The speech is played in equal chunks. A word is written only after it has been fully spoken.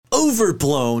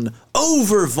overblown,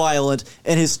 over-violent,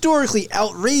 and historically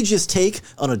outrageous take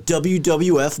on a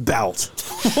WWF bout.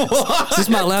 Is this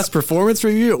my last performance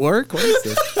review at work? What is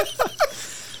this?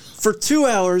 For 2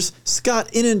 hours, Scott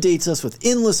inundates us with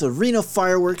endless arena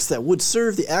fireworks that would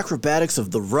serve the acrobatics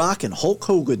of The Rock and Hulk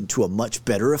Hogan to a much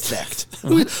better effect.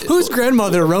 Whose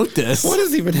grandmother wrote this? What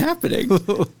is even happening?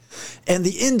 And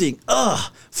the ending,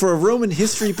 for a Roman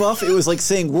history buff, it was like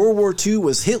saying World War II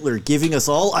was Hitler giving us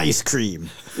all ice cream.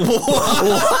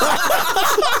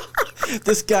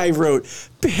 This guy wrote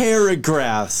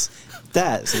paragraphs.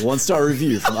 That is a 1-star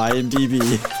review from IMDb.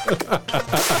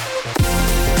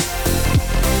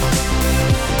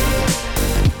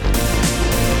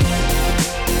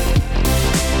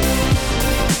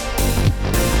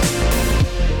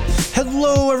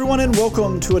 Hello, everyone, and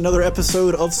welcome to another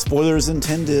episode of Spoilers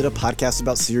Intended, a podcast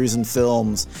about series and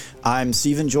films. I'm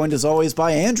Steven, joined as always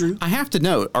by Andrew. I have to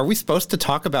note, are we supposed to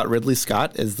talk about Ridley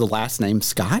Scott as the last name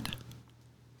Scott?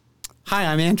 Hi,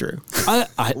 I'm Andrew.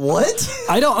 What?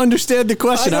 I don't understand the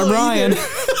question. I'm Ryan.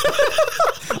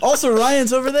 Also,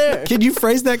 Ryan's over there. Can you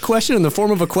phrase that question in the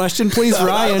form of a question, please,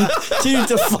 Ryan? Can you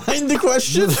define the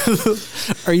question?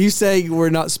 Are you saying we're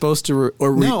not supposed to...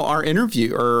 No, our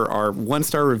interview or our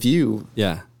 1-star review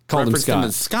called him Scott.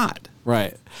 As Scott.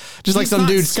 Right. Just like some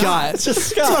dude, Scott. It's just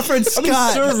Scott. It's my friend Scott. I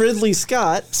mean, Sir Ridley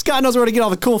Scott. Scott knows where to get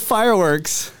all the cool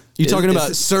fireworks. You talking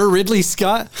about Sir Ridley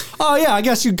Scott? Oh, yeah, I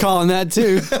guess you'd call him that,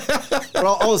 too. But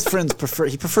all his friends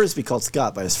he prefers to be called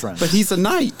Scott by his friends. But he's a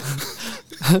knight.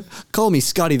 Call me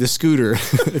Scotty the Scooter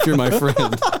if you're my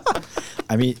friend.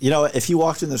 I mean, you know, if you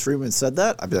walked in this room and said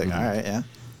that, I'd be like, all right, yeah.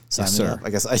 Sign me up. I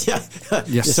guess, yeah.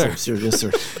 Yes, sir. Yes,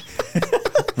 sir.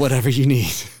 Whatever you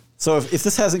need. So if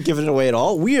this hasn't given it away at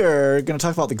all, we are going to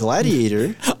talk about The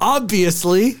Gladiator.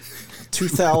 Obviously.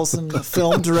 2000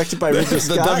 film directed by Ridley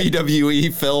Scott. The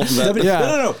WWE film.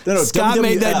 No. Scott WWF.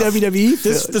 made that WWE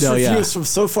film. This review is from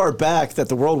so far back that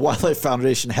the World Wildlife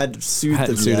Foundation hadn't sued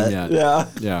them yet.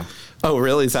 Yeah. Oh,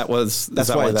 really? That's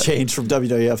why it changed from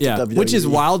WWF to WWE. Which is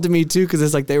wild to me, too, because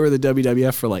it's like they were the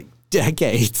WWF for like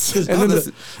decades. And then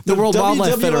the World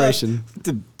Wildlife Federation.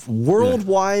 The World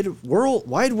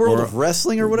of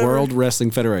Wrestling or whatever? World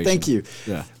Wrestling Federation. Thank you.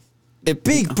 Yeah.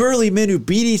 Big burly men who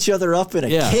beat each other up in a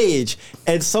cage,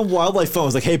 and some wildlife phone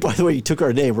was like, hey, by the way, you took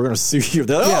our name, we're going to sue you.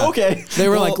 Like, oh, okay. They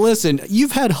were like, listen,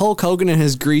 you've had Hulk Hogan and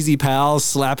his greasy pals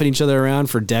slapping each other around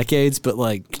for decades, but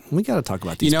like, we got to talk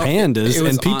about these pandas,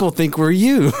 and people think we're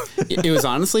you. It was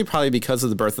honestly probably because of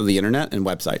the birth of the internet and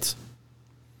websites.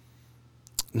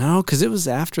 No, because it was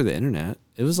after the internet.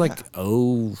 It was like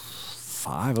 05,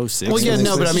 06. Well, yeah,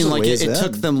 no, but I mean, like, it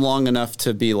took them long enough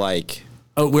to be like...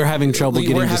 Oh, we're having trouble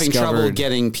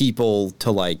getting people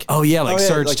to like... Oh, yeah, like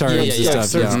search terms and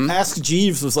stuff. Ask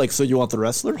Jeeves was like, so you want the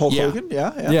wrestler? Hulk Hogan?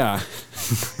 Yeah.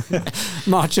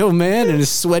 Macho Man and his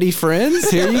sweaty friends?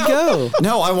 Here you go.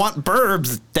 No, I want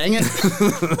burbs. Dang it.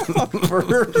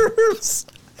 Burbs.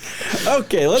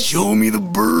 Okay, let's... Show me the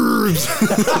burbs,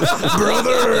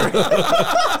 brother.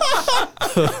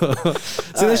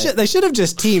 So they should have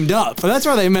just teamed up. That's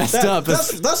where they messed up.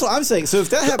 That's what I'm saying. So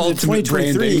if that happened in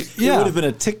 2023, it would have been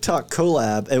a TikTok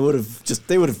collab. They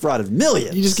would have brought in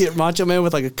millions. You just get Macho Man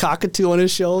with like a cockatoo on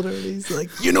his shoulder, and he's like,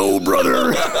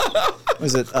 brother.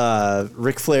 Was it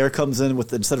Ric Flair comes in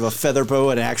with, instead of a feather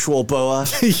boa, an actual boa?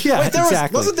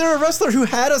 Exactly. Wasn't there a wrestler who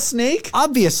had a snake?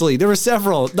 Obviously, there were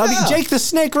several. I mean, Jake the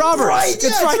Snake Roberts. Right,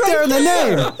 it's right there in the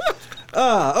name.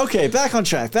 Okay, back on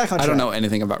track. I don't know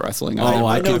anything about wrestling.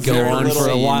 I could go on for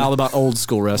a while about old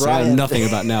school wrestling. I know nothing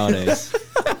about nowadays.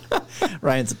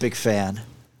 Ryan's a big fan.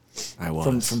 I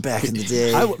was. From back in the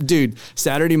day. Dude,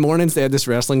 Saturday mornings, they had this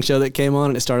wrestling show that came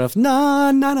on, and it started off,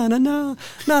 na, na, na, na, na,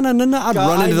 na, na, na, na. I'd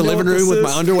run into the living room with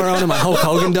my underwear on and my Hulk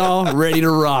Hogan doll, ready to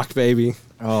rock, baby.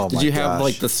 Oh, Did you have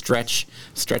like the stretch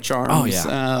arms? Oh,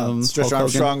 yeah. Stretch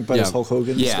Armstrong, but it's Hulk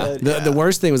Hogan instead. The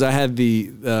worst thing was I had the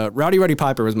Rowdy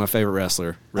Piper was my favorite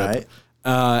wrestler. Right.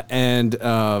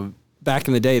 And back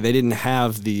in the day, they didn't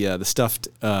have the stuffed.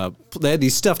 They had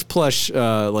these stuffed plush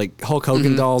like Hulk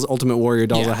Hogan dolls, Ultimate Warrior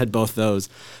dolls. I had both those.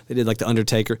 They did like the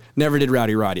Undertaker. Never did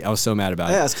Rowdy. I was so mad about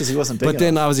it. Yeah, it's because he wasn't big enough.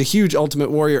 Then I was a huge Ultimate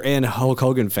Warrior and Hulk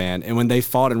Hogan fan. And when they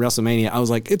fought in WrestleMania, I was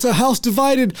like, it's a house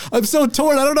divided. I'm so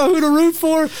torn. I don't know who to root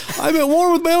for. I'm at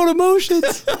war with my own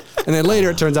emotions. And then later,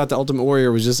 it turns out the Ultimate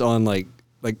Warrior was just on like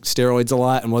steroids a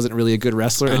lot and wasn't really a good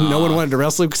wrestler. And no one wanted to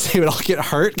wrestle because they would all get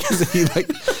hurt because he like...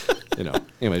 You know.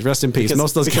 Anyways, rest in peace.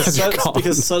 Most of those guys are gone.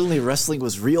 Because suddenly wrestling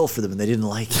was real for them and they didn't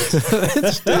like it.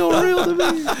 It's still real to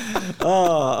me.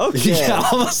 Oh, okay. Yeah,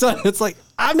 all of a sudden it's like,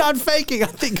 I'm not faking. I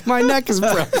think my neck is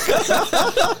broke.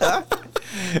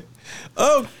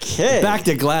 Okay. Back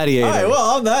to Gladiator. All right,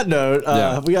 well, on that note,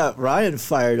 Yeah. we got Ryan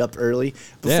fired up early.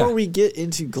 Before we get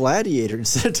into Gladiator,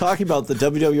 instead of talking about the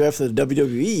WWF and the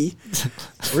WWE,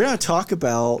 we're going to talk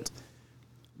about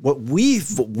what we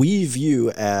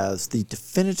view as the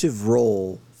definitive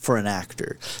role for an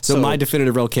actor. So my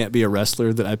definitive role can't be a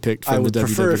wrestler that I picked from I would the WWE.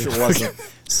 prefer if it wasn't.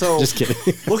 So Just kidding.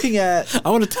 looking at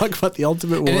I want to talk about the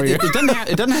Ultimate And Warrior.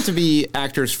 it doesn't have to be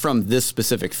actors from this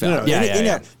specific film. No, Yeah, in- yeah, in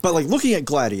yeah. that- but like looking at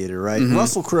Gladiator, right?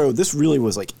 Russell Crowe, this really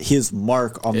was like his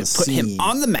mark on the Put scene. him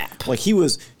on the map. Like he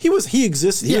existed. He was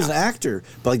an Yeah. actor,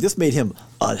 but like this made him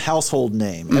a household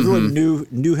name. Everyone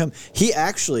knew him. He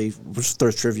actually, just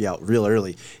throws trivia out real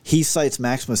early. He cites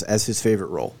Maximus as his favorite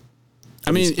role.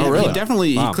 I mean,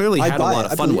 really? he clearly I had a buy lot it.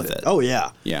 of I fun believe with it. Oh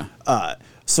yeah, Yeah.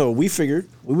 So we figured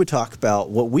we would talk about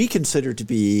what we consider to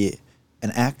be an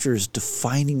actor's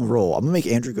defining role. I'm gonna make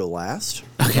Andrew go last.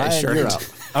 Okay, Ryan, sure. You're out.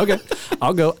 Okay,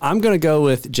 I'll go. I'm going to go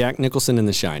with Jack Nicholson in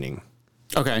The Shining.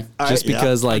 Okay. Just yeah.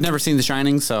 because, like, I've never seen The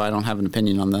Shining, so I don't have an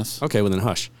opinion on this. okay, well then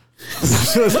hush.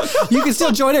 You can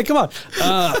still join in. Come on.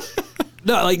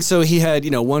 No, like, so he had,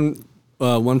 one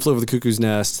Flew Over the Cuckoo's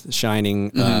Nest,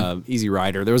 Shining, Easy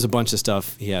Rider. There was a bunch of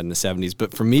stuff he had in the 70s.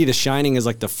 But for me, The Shining is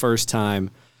like the first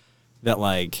time that,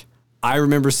 like, I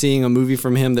remember seeing a movie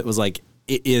from him that was like,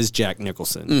 it is Jack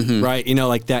Nicholson, right?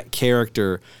 Like that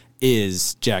character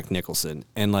is Jack Nicholson.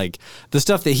 And like the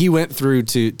stuff that he went through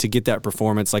to get that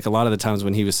performance, like a lot of the times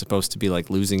when he was supposed to be like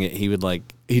losing it, he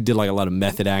did like a lot of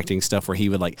method acting stuff where he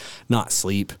would like not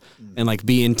sleep and like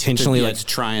be intentionally like to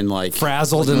try and like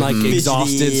frazzled and like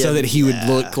exhausted so that he would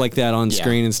look like that on Yeah.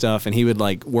 screen and stuff. And he would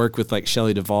like work with like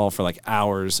Shelley Duvall for like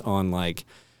hours on like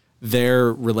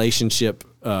their relationship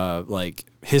like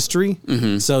history,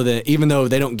 so that even though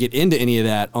they don't get into any of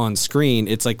that on screen,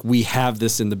 it's like we have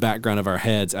this in the background of our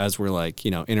heads as we're like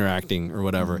interacting or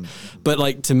whatever. But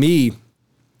like to me,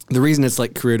 the reason it's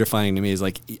like career defining to me is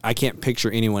like I can't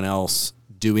picture anyone else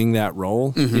doing that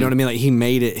role. You know what I mean? Like he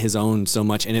made it his own so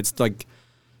much, and it's like,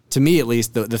 to me at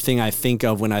least, the thing I think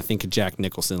of when I think of Jack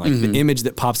Nicholson, like the image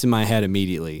that pops in my head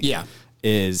immediately,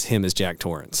 is him as Jack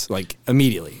Torrance, like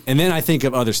immediately, and then I think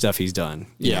of other stuff he's done.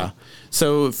 Yeah.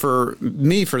 So for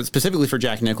me, specifically for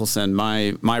Jack Nicholson,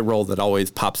 my role that always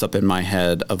pops up in my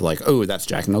head of like, oh, that's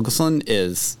Jack Nicholson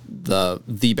is the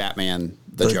Batman,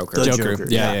 the Joker. Joker.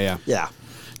 Yeah. Yeah.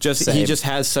 He just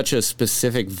has such a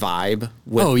specific vibe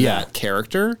with that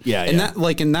character. Yeah, and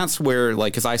yeah. and that's where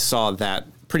like, because I saw that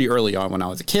pretty early on when I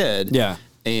was a kid. Yeah.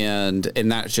 And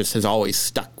that just has always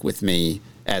stuck with me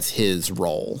as his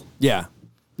role. Yeah.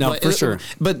 No, for sure.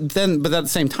 But at the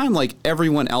same time, like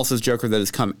everyone else's Joker that has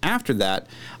come after that,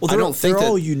 Well, I don't think they're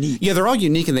all unique. Yeah, they're all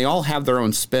unique, and they all have their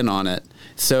own spin on it.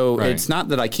 So Right. it's not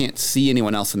that I can't see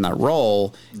anyone else in that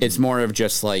role. It's more of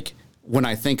just like when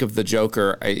I think of the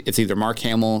Joker, it's either Mark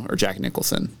Hamill or Jack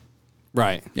Nicholson.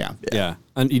 Right. Yeah. Yeah.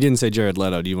 And you didn't say Jared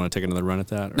Leto. Do you want to take another run at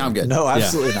that? Or? No, I'm good. No,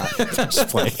 absolutely not. Just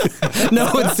play. No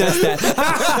one says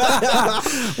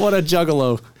that. What a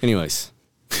juggalo. Anyways.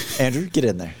 Andrew, get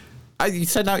in there. You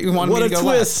said now you wanted What me a to go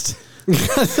twist.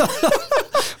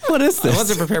 What is last. I this?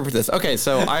 wasn't prepared for this. Okay,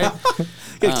 so I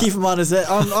Gotta keep him on his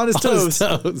toes.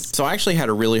 So I actually had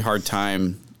a really hard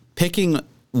time picking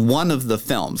one of the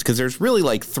films because there's really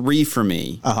like three for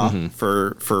me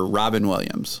for Robin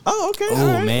Williams. Oh, okay. Oh,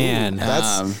 all right. man.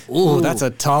 That's a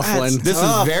tough That's one.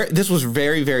 This was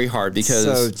very, very hard because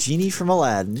so Genie from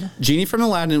Aladdin. Genie from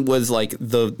Aladdin was like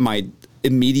my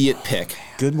immediate pick.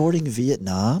 Good Morning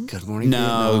Vietnam. Good morning. No,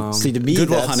 Vietnam. See, to me, Good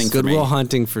Will that's- Hunting for Good me. Will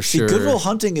Hunting for See, sure. Good Will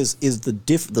Hunting is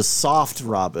the soft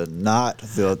Robin, not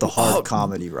the hard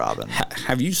comedy Robin.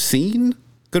 Have you seen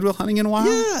Good Will Hunting in a while?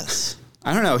 Yes.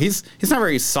 I don't know. He's not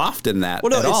very soft in that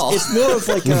Well, at no, all. it's more of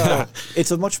like it's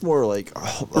a much more like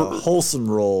wholesome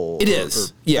role. It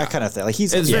is. Yeah. that kind of thing. Like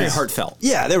it's very heartfelt.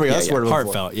 Yeah, there we go. That's yeah. what I'm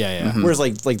looking for. Heartfelt. Yeah. Whereas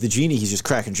like the Genie, he's just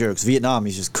cracking jokes. Vietnam,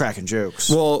 he's just cracking jokes.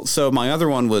 Well, so my other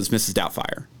one was Mrs.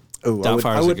 Doubtfire. Oh,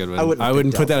 Doubtfire's a good one. I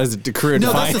wouldn't put that as a career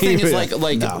No, that's the thing. Is defining.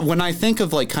 like when I think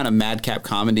of like kind of madcap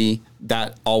comedy,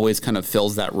 that always kind of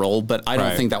fills that role. But I don't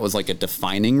Right. think that was like a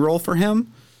defining role for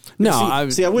him. No, I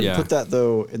wouldn't yeah. put that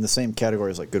though in the same category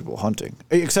as like Good Will Hunting,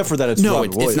 except for that it's No, Robin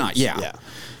it's Williams. not.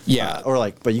 Yeah. Or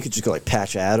like, but you could just go like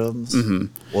Patch Adams.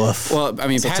 Woof. Well, I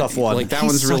mean, it's a tough one. Like that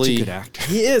He's one's such really a good actor.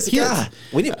 He is. He is. God,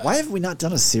 why have we not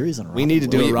done a series on Robin? We need to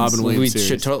do a Williams? Robin Williams we series.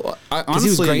 should totally. Because he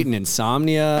was great in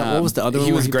Insomnia. What was the other one?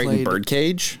 He where was great in played?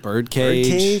 Birdcage. Birdcage.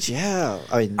 Birdcage. Yeah.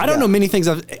 I mean, I don't yeah. know many things.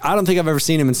 I don't think I've ever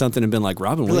seen him in something and been like,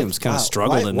 Robin You're Williams like, kind wow, of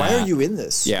struggled in why that. are you in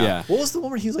this? Yeah. What was the one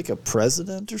where he was like a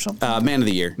president or something? Man of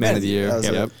the Year. Man of the Year. That was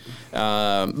Yep. it.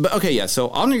 But okay, yeah. So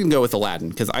I'm going to go with Aladdin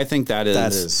because I think that is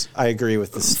That is. I agree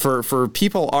with this. for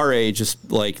people our age,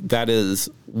 just like that is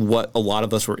what a lot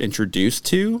of us were introduced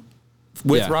to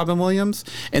with Robin Williams.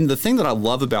 And the thing that I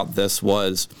love about this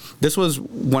was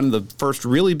one of the first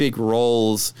really big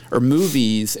roles or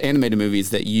movies, animated movies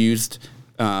that used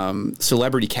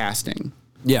celebrity casting.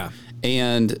 Yeah.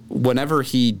 And whenever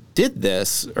he did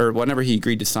this, or whenever he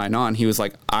agreed to sign on, he was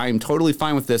like, I'm totally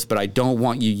fine with this, but I don't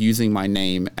want you using my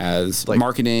name as like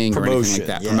marketing or anything like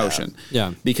that. Promotion.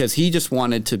 Yeah. Because he just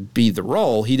wanted to be the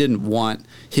role. He didn't want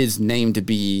his name to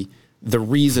be the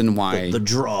reason why. The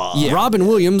draw. Yeah. Robin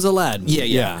Williams, Aladdin.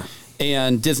 Yeah.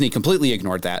 And Disney completely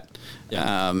ignored that.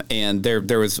 And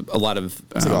there was a lot of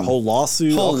like a whole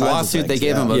lawsuit. They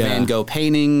gave him a Van Gogh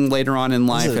painting later on in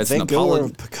life. It's Van Gogh or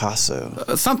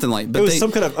Picasso, something like. But it was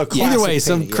some kind of a classic either way, painting,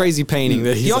 some crazy painting.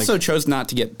 That he also chose not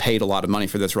to get paid a lot of money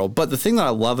for this role. But the thing that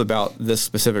I love about this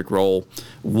specific role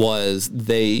was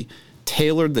they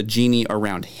tailored the genie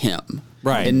around him,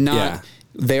 right? And not.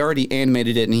 They already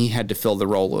animated it, and he had to fill the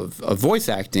role of voice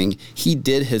acting. He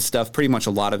did his stuff. Pretty much a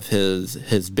lot of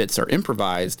his bits are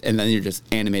improvised, and then you're just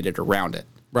animated around it.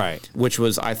 Right. Which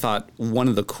was, I thought, one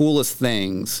of the coolest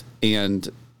things, and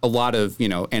a lot of,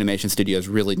 animation studios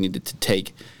really needed to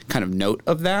take kind of note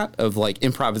of that, of like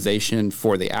improvisation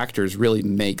for the actors really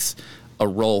makes a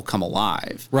role come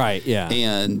alive. Right, yeah.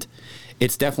 And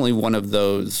it's definitely one of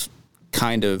those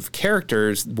kind of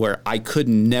characters where I could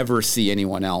never see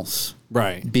anyone else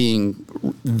being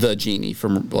the genie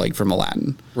from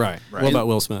Aladdin. Right. What about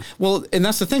Will Smith? Well, and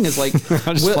that's the thing is like,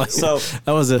 so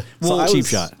that was a cheap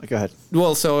shot. Go ahead.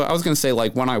 Well, so I was going to say,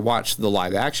 like, when I watched the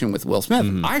live action with Will Smith,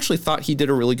 I actually thought he did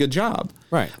a really good job.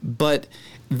 Right. But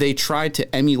they tried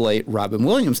to emulate Robin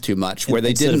Williams too much, where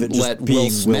they didn't let Will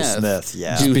Smith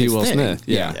do be his Will thing. Smith.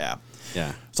 Yeah.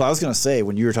 So I was going to say,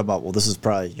 when you were talking about, well, this is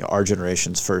probably our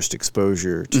generation's first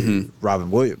exposure to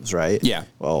Robin Williams, right? Yeah.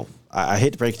 Well, I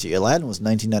hate to break it to you. Aladdin was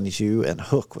 1992 and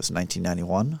Hook was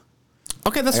 1991.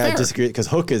 Okay, that's fair. I disagree because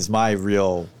Hook is my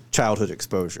real childhood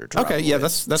exposure to Robin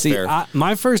Williams. That's fair.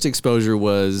 My first exposure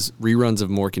was reruns of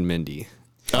Mork and Mindy.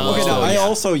 Okay, no, I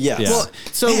also, yes. Yeah. Well,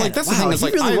 so Man, like that's the thing. Is he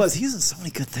like really was. He's in so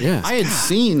many good things. Yeah. I had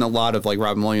seen a lot of like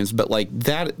Robin Williams, but like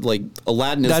that, like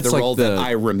Aladdin is That's the like role that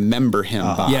I remember him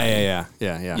by.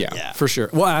 Yeah. For sure.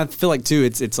 Well, I feel like too,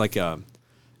 it's like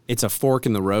it's a fork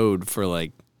in the road for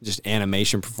like just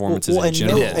animation performances in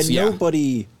general.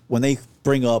 Nobody, when they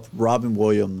bring up Robin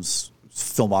Williams'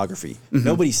 filmography,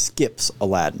 nobody skips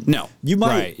Aladdin. No. You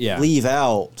might leave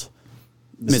out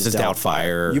Mrs.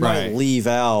 Doubtfire. You might leave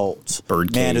out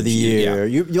Birdcage, Man of the Year.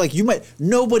 You might.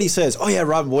 Nobody says, "Oh yeah,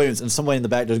 Robin Williams," and somebody in the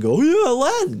back doesn't go, "Oh yeah,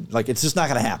 Aladdin." Like it's just not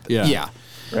going to happen. Yeah.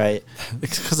 Right.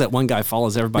 Because that one guy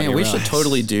follows everybody. Man, we around. should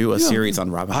totally do a series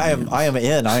on Robin Williams. I am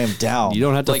in. I am down. You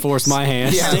don't have to force my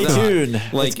hand. Yeah, Stay tuned.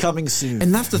 Like, it's coming soon.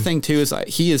 And that's the thing too, is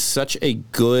he is such a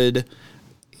good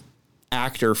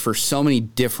actor for so many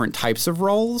different types of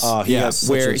roles. He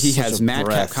has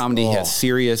madcap comedy, he has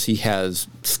serious, he has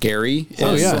scary.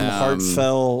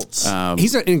 Heartfelt.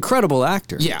 He's an incredible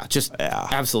actor. Yeah, just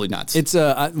absolutely nuts. It's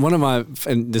one of my,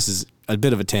 and this is a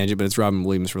bit of a tangent, but it's Robin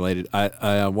Williams related.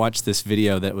 I watched this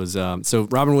video that was so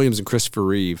Robin Williams and Christopher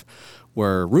Reeve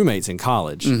were roommates in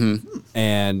college,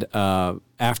 and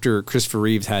after Christopher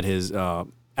Reeves had his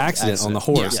accident on the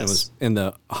horse and was in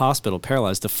the hospital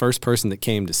paralyzed, the first person that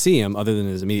came to see him other than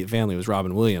his immediate family was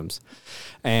Robin Williams.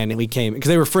 And we came because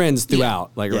they were friends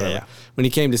throughout, when he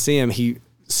came to see him, he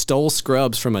stole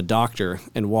scrubs from a doctor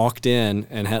and walked in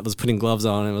and was putting gloves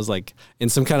on and was like in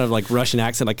some kind of like Russian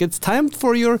accent, like, it's time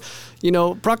for your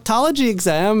proctology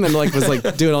exam, and like was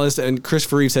like doing all this. And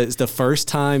Christopher Reeve said it's the first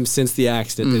time since the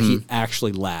accident that he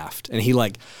actually laughed, and he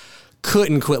like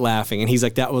couldn't quit laughing, and he's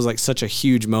like, that was like such a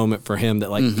huge moment for him that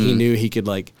like he knew he could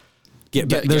like get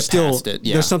there's still past it,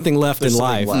 there's something left in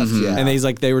life, and he's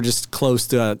like, they were just close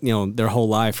to their whole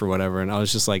life or whatever, and I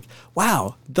was just like,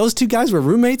 wow, those two guys were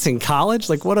roommates in college,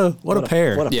 like what a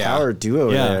pair, what a power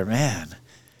duo there, man.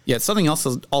 Yeah, something else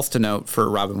to note for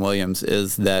Robin Williams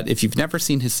is that if you've never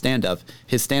seen his stand-up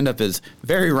is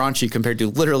very raunchy compared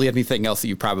to literally anything else that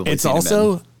you've probably seen It's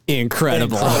also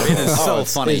incredible. It is so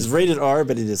funny. It's rated R,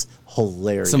 but it is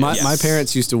hilarious. So my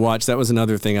parents used to watch. That was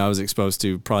another thing I was exposed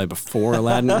to probably before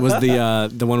Aladdin. Was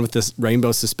the one with the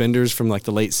rainbow suspenders from like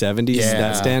the late 70s.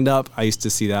 That stand up. I used to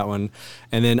see that one,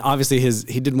 and then obviously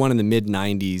he did one in the mid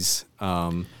 90s.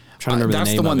 Trying to remember that's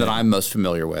the name the one of that I'm most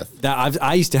familiar with.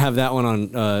 I used to have that one on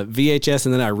VHS,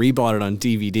 and then I rebought it on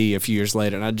DVD a few years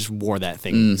later, and I just wore that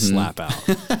thing slap out.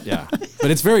 Yeah,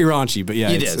 but it's very raunchy. But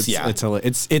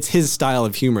it's his style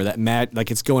of humor that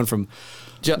like it's going from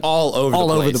all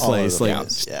over the place, like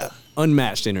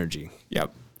unmatched energy.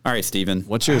 Yep. All right, Steven.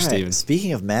 What's yours, All right, Steven?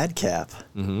 speaking of madcap,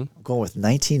 I'm going with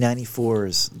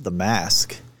 1994's The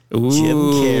Mask. Ooh, Jim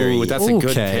Carrey. That's a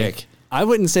good pick. I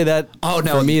wouldn't say that. Oh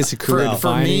no, for me it's a career for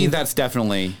defining. me that's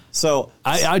definitely. So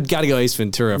I'd got to go Ace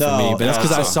Ventura for me, but that's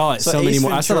because I saw it so many Ace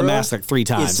more. I saw The Ventura Mask like 3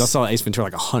 times. I saw Ace Ventura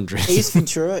like 100. Ace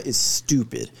Ventura is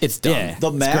stupid. It's dumb. Yeah.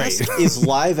 The Mask is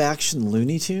live action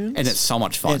Looney Tunes, And it's so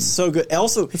much fun. It's so good.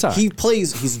 Also, all right. he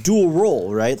plays his dual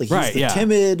role, right? Like he's the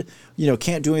timid,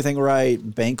 can't do anything right,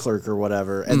 bank clerk or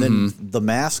whatever, and then the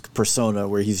Mask persona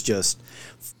where he's just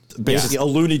basically a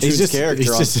Looney Tunes character.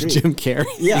 He's on just screen. Jim Carrey.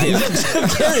 Yeah, he's Jim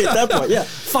Carrey at that point. Yeah.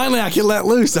 Finally, I can let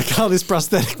loose. I got all this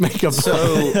prosthetic makeup.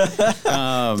 So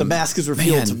The mask is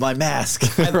revealed to my mask.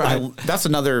 that's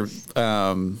another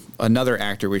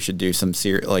actor we should do some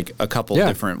like a couple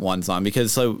different ones on,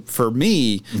 because so for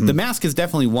me, The Mask is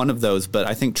definitely one of those, but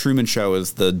I think Truman Show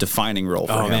is the defining role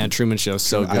for him. Oh man, Truman Show's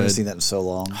so good. I haven't seen that in so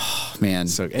long. Oh, man,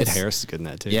 So Ed Harris is good in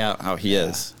that too. Yeah, he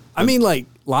is. I mean, like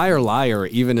Liar Liar,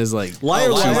 even is like Liar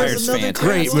Liar's is another fantastic.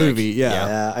 great movie. Yeah.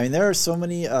 Yeah, I mean there are so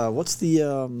many. What's the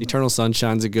Eternal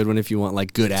Sunshine's a good one if you want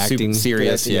like good acting. Super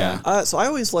serious, yeah. So I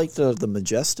always liked the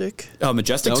Majestic. Oh,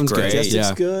 Majestic's That one's great. good. Majestic's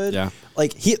Yeah. good. Yeah.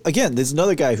 Like there's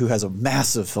another guy who has a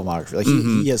massive filmography. Like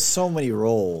he has so many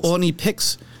roles. Well, and he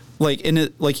picks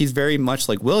he's very much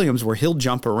like Williams, where he'll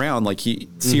jump around. Like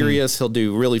serious, he'll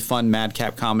do really fun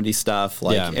madcap comedy stuff.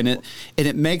 And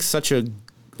it makes such a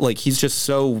he's just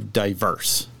so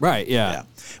diverse. Right. Yeah.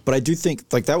 But I do think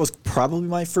that was probably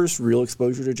my first real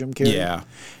exposure to Jim Carrey. Yeah.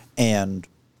 And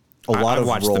a lot I of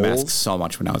watched roles. The Mask so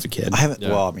much when I was a kid. I haven't.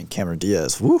 Well, I mean, Cameron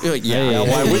Diaz. Woo. Yeah.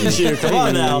 Why wouldn't you? Come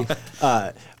on now.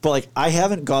 But I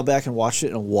haven't gone back and watched it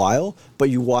in a while.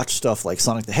 But you watch stuff like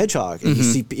Sonic the Hedgehog, and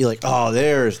you're like, oh,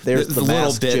 there's the little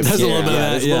Mask. bit. Jim There's a little Carrey. bit of Yeah, that,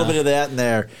 there's a little bit of that in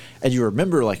there, and you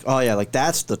remember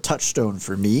that's the touchstone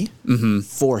for me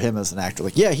for him as an actor.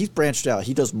 Like, yeah, he's branched out.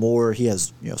 He does more. He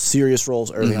has serious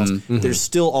roles. Everything else. There's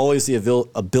still always the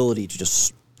ability to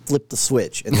just flip the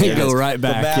switch and go right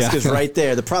back. The mask is right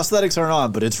there. The prosthetics aren't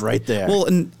on, but it's right there. Well,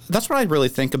 and that's what I really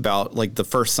think about the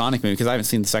first Sonic movie, because I haven't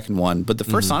seen the second one, but the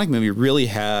first Sonic movie really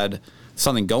had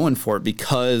something going for it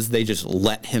because they just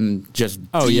let him just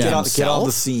get on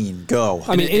the scene, go.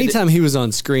 I mean, anytime he was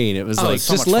on screen, it was so just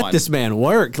much let fun. this man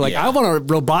work. Like, I want a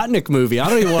Robotnik movie. I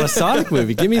don't even want a Sonic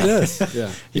movie. Give me this. Yeah.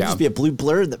 He'd just be a blue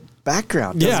blur in the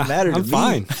background. Doesn't matter to I'm me.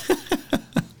 fine.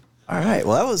 All right.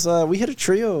 Well, that was we had a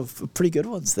trio of pretty good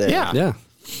ones there. Yeah. Yeah.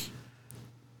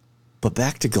 But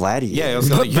back to Gladiator. Yeah,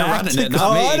 you're running it,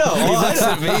 not me. I know. He looks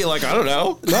at me I don't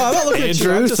know. No, I'm not looking at you.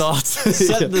 Andrew, I'm just thoughts?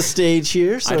 setting the stage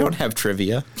here. So I don't have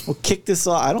trivia. we'll kick this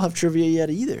off. I don't have trivia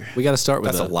yet either. We got to start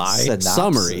with That's a lie. Synopsis.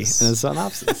 summary and a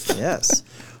synopsis. Yes.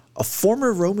 A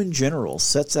former Roman general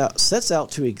sets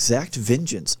out to exact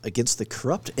vengeance against the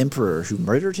corrupt emperor who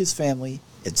murdered his family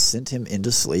and sent him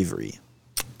into slavery.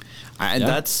 And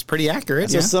that's pretty accurate.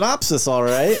 It's a synopsis, all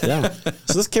right. Yeah.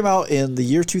 So this came out in the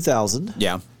year 2000.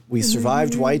 Yeah. We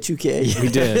survived Y2K. We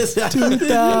did.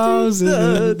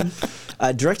 2000.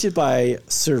 Directed by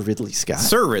Sir Ridley Scott.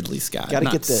 Sir Ridley Scott. Gotta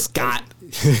not get that- Scott.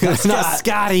 It's not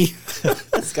Scotty.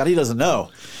 Scotty doesn't know.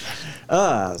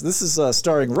 This is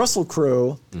starring Russell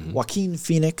Crowe, Joaquin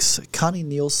Phoenix, Connie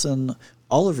Nielsen,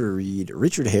 Oliver Reed,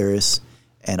 Richard Harris,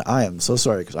 and I am so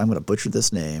sorry because I'm going to butcher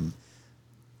this name.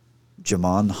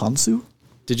 Djimon Hounsou?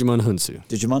 Digimon Hunsu.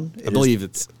 Digimon? I believe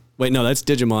it's. Wait, no, that's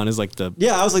Digimon is like the.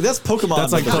 Yeah, I was like, that's Pokemon.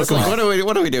 That's like Pokemon.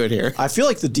 What are we doing here? I feel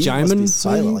like the D must be Jaimin,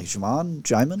 silent. maybe? Like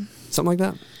Jaimin? Something like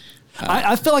that.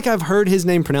 I feel like I've heard his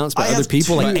name pronounced by I other have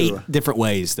people like too. 8 different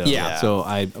ways, though. Yeah. So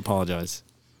I apologize.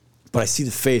 But I see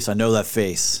the face. I know that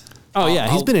face. Oh,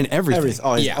 yeah. He's been in everything.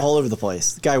 Oh, he's Yeah. all over the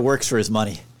place. The guy works for his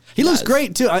money. He looks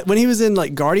great, too. When he was in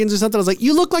like Guardians or something, I was like,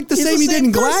 you look like the He's same the he did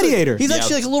in person. Gladiator. He's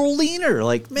actually like a little leaner.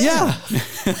 Like, man.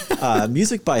 Yeah.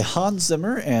 Music by Hans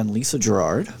Zimmer and Lisa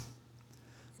Gerard.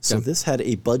 So this had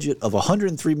a budget of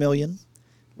 $103 million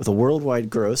with a worldwide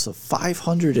gross of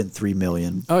 $503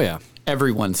 million. Oh, yeah.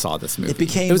 Everyone saw this movie. It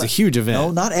became It was a huge event.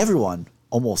 No, not everyone.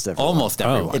 Almost everyone. Almost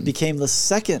everyone. It became the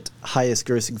second highest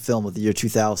grossing film of the year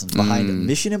 2000 behind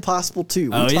Mission Impossible 2.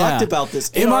 We Oh, talked yeah. about this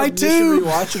in our MI2. Mission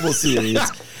Rewatchable series.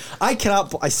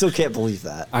 I still can't believe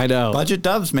that. I know. Budget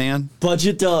dubs, man.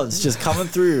 Budget doves just coming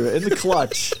through in the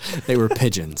clutch. They were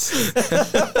pigeons.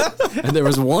 And there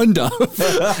was one dove,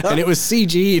 and it was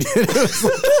CG'd.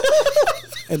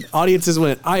 And audiences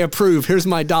went, I approve. Here's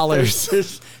my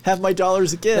dollars. Have my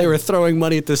dollars again. They were throwing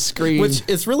money at the screen. Which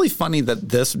it's really funny that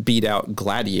this beat out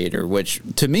Gladiator, which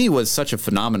to me was such a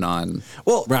phenomenon.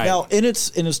 Well, Right. now in its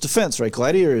defense, right?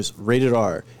 Gladiator is rated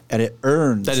R, and it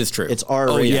earned That is true. It's R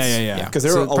Oh, rated. yes. Yeah. Because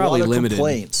there So were a probably lot of limited.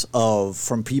 complaints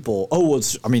from people.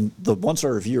 The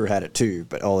one-star reviewer had it too,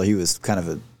 but although he was kind of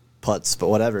a putts, but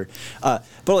whatever. But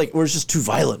like, where it's just too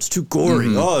violent, it's too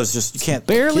gory. Oh, it's just, you can't.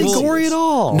 Barely gory at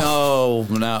all. No.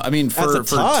 I mean, for the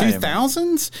time.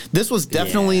 2000s, this was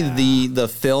definitely the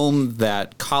film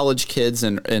that college kids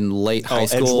and late high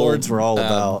school edgelords were all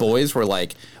about. Boys were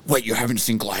like, wait, you haven't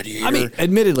seen Gladiator? I mean,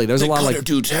 admittedly, there's a lot of cut a like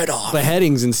dude's head off.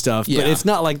 beheadings and stuff, but Yeah. it's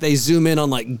not like they zoom in on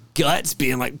like guts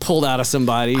being like pulled out of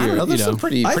somebody. I don't know, there's some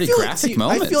pretty I feel graphic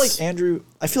moments. I feel like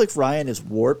I feel like Ryan is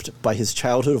warped by his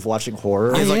childhood of watching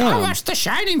horror. He's like, I am. watched The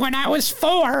Shining when I was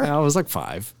 4. I was like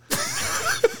 5.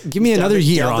 Give me another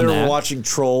year down on there that. watching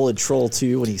Troll and Troll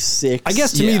 2 when he's 6. I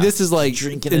guess to me, this is like,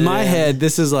 Drinking in it my in. head,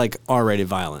 this is like R-rated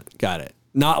violent. Got it.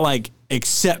 Not like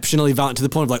exceptionally violent to the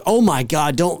point of like, oh my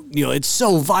God, it's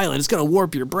so violent. It's going to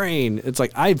warp your brain. It's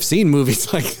like, I've seen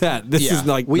movies like that. This Yeah. is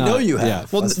like, We know not- you have. yeah.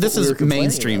 Well, That's this what we is were complaining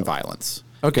mainstream about. violence.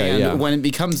 Okay, and yeah. when it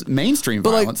becomes mainstream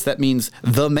like- violence, that means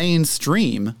the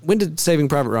mainstream. When did Saving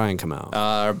Private Ryan come out?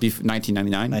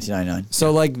 1999. 1999.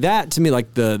 So like that to me,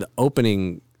 like the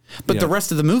opening. But you the know-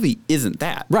 rest of the movie isn't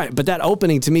that. Right, but that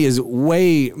opening to me is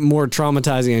way more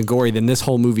traumatizing and gory than this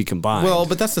whole movie combined. Well,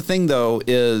 but that's the thing, though,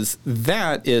 is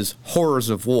that is horrors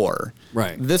of war.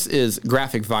 Right. This is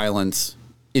graphic violence,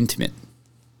 intimate.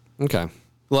 okay.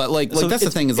 Like So that's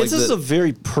the thing. Is like it's just a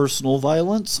very personal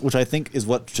violence, which I think is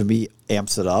what to me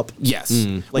amps it up. yes,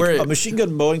 Like Where- a machine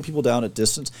gun mowing people down at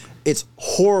distance, it's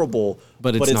horrible,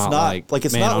 But it's not like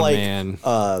it's man not on like man.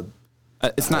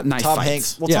 it's not knife Tom fights.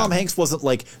 Hanks. Well, Yeah. Tom Hanks wasn't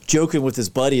like joking with his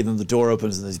buddy, and then the door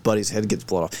opens and his buddy's head gets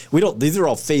blown off. We don't. These are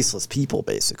all faceless people,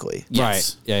 basically.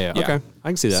 Yes. Right. Yeah. Yeah. Okay. I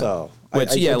can see that. So, Which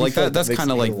I do like feel that. That's makes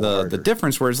kind of it a like little the harder.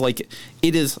 difference. Whereas like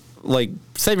it is like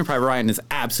Saving Private Ryan is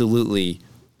absolutely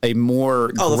a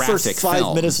more Oh, the graphic first 5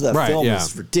 film. minutes of that Right, film yeah.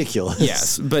 is ridiculous.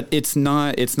 Yes, but it's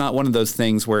not one of those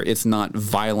things where it's not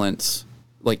violence,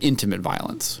 like intimate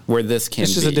violence, where this can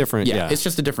It's just be. a different- yeah. It's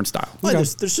just a different style. Well,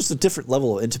 there's just a different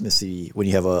level of intimacy when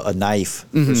you have a knife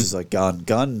Mm-hmm. versus a gun.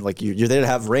 Gun, like you're there to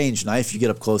have range. Knife, you get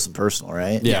up close and personal,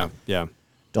 right? Yeah. Yeah.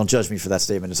 Don't judge me for that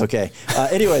statement. It's okay.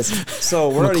 Anyways, so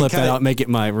we're I'm gonna already clip that out kind and make it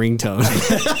my ringtone.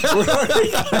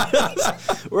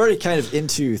 we're already kind of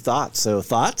into thoughts. So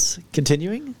thoughts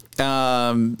continuing. So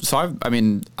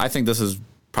I think this is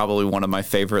probably one of my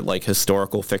favorite like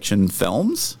historical fiction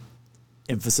films.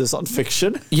 Emphasis on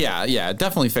fiction. Yeah,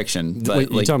 definitely fiction. But Wait,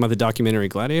 you like, talking about the documentary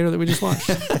Gladiator that we just watched?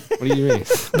 What do you mean?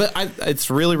 but it's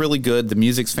really, really good. The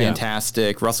music's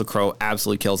fantastic. Russell Crowe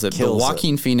absolutely kills it. Kills but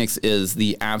Joaquin Phoenix is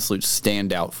the absolute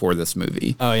standout for this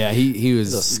movie. Oh yeah, he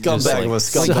was He's a scumbag just, of a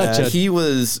scumbag. Such a He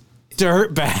was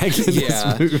dirtbag in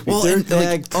yeah, this movie. well, and,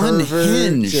 Dirtbag, pervert,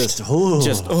 unhinged, just,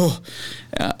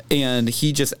 and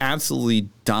he just absolutely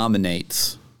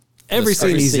dominates Every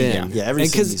scene he's scene, in. yeah, every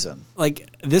And scene 'cause, he's in. Like,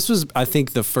 this was, I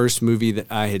think, the first movie that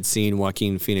I had seen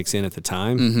Joaquin Phoenix in at the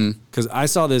time. Because I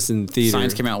saw this in theater.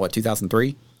 Signs came out,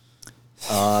 2003?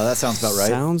 that sounds about right.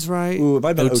 Sounds right. Ooh, it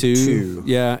might have been 02.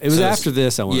 Yeah, it was So after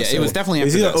this, I want to Yeah, say. it was definitely It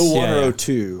was after either this. 01 Yeah, or yeah.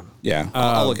 02. Yeah,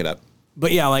 I'll look it up.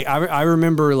 But yeah, like, I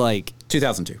remember, like,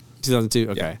 2002.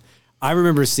 2002, okay. Yeah. I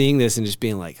remember seeing this and just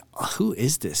being like, oh, who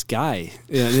is this guy?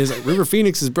 Yeah, and it's like River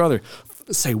Phoenix's brother.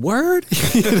 Say word,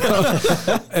 you know?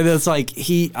 And it's like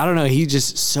I don't know, he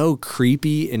just so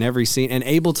creepy in every scene and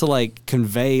able to like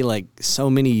convey like so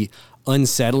many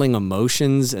unsettling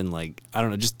emotions and like I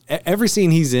don't know, just every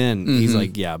scene he's in, he's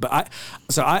like But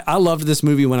I loved this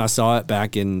movie when I saw it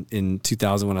back in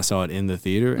 2000 when I saw it in the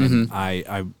theater, and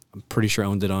I'm pretty sure I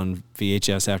owned it on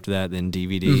VHS after that, then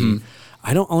DVD.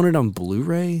 I don't own it on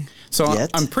Blu-ray. So Yet?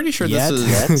 I'm pretty sure Yet?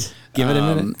 this is. Give it a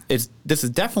minute. This is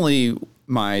definitely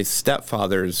my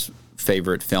stepfather's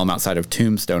favorite film outside of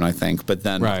Tombstone, I think. But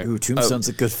then, Right. Ooh, Tombstone's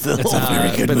a good film.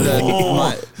 but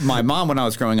then my mom, when I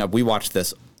was growing up, we watched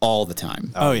this all the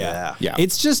time. Oh yeah. Yeah.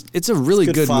 It's a really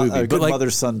good movie. Good but like,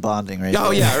 mother-son bonding, right? Oh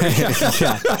there. yeah,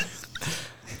 yeah.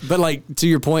 But like to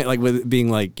your point, like with it being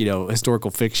like, you know,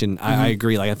 historical fiction, I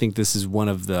agree. Like I think this is one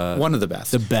of the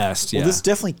best. The best. Yeah. Well, this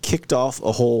definitely kicked off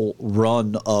a whole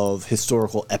run of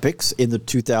historical epics in the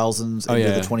 2000s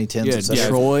into the 2010s. Yeah, etc.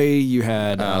 Troy. You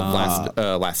had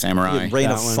Last Samurai. Reign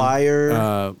that of one.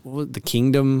 Fire, what was The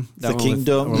Kingdom. That The one with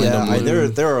Kingdom. Orlando Yeah,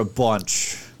 Bloom. there are a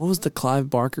bunch. What was the Clive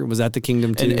Barker? Was that The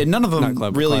Kingdom too? And none of them Not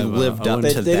Clive, really Clive, lived up Owen. They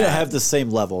to didn't that. have the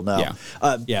same level. No.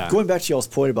 Yeah. Yeah. Going back to y'all's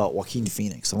point about Joaquin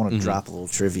Phoenix, I want to drop a little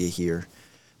trivia here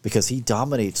because he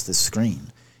dominates the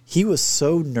screen. He was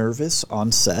so nervous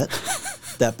on set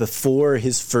that before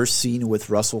his first scene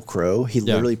with Russell Crowe, he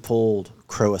literally pulled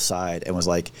Crowe aside and was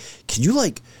like, "Can you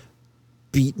like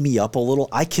beat me up a little?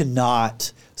 I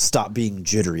cannot stop being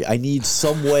jittery. I need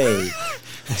some way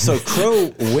So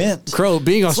Crow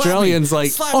being Australian's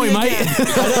like, oh, he might.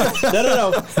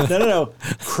 No.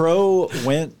 Crow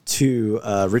went to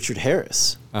Richard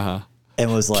Harris. And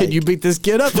was like, can you beat this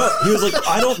kid up? He was like,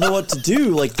 I don't know what to do.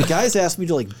 Like, the guys asked me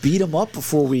to like beat him up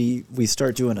before we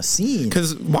start doing a scene.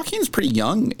 Because Joaquin's pretty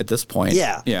young at this point.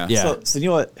 Yeah. Yeah. So you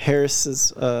know what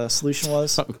Harris's solution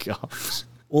was? Oh gosh.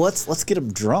 Well, let's get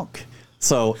him drunk.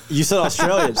 So you said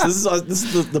Australian. So this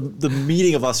is the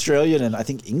meeting of Australian and I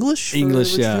think English.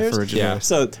 English, for for Richard Harris.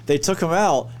 So they took him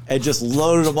out and just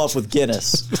loaded him up with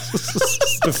Guinness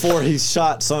before he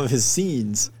shot some of his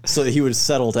scenes, so that he would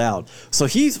settle down. So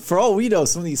he's, for all we know,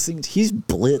 some of these things he's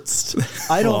blitzed.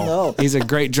 I don't know. He's a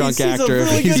great drunk actor. He's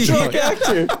a really good drunk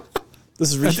actor.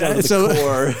 This is reaching out to the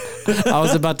core. I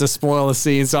was about to spoil a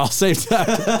scene, so I'll save that.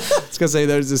 I was going to say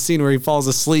there's a scene where he falls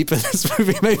asleep in this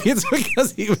movie. Maybe it's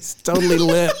because he was totally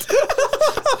lit.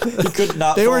 He could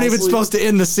not. They weren't even supposed to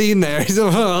end the scene there. He's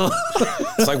like, oh.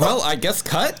 It's like, well, I guess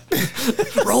cut.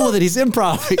 Roll with it. He's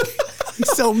improv.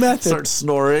 He's so method. Start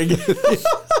snoring.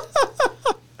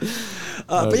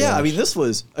 But yeah, I mean, this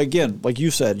was, again, like you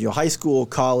said, high school,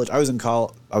 college. I was in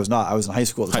college. I was in high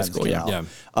school at the time. School, yeah.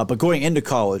 But going into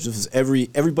college, this was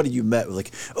everybody you met was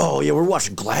like, oh yeah, we're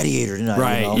watching Gladiator tonight.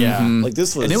 Right. Yeah. Mm-hmm. Like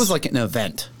this was, and it was like an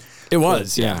event. It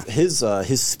was. Yeah.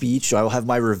 His speech, "I will have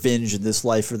my revenge in this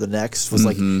life or the next," was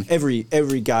like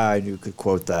every guy I knew could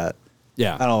quote that.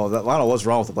 Yeah. I don't know what's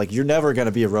wrong with him. Like, you're never going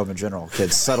to be a Roman general,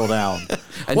 kids. Settle down.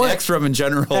 An ex-Roman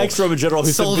general. Ex-Roman general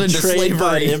who's sold been into betrayed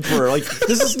by an slavery. emperor. Like,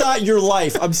 this is not your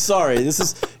life. I'm sorry. This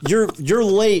is you're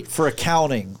late for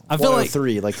accounting. I feel like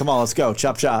 103. Like, come on, let's go.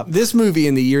 Chop chop. This movie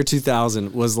in the year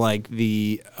 2000 was like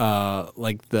the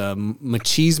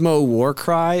machismo war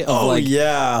cry of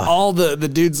all the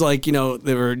dudes, like,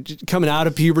 they were coming out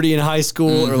of puberty in high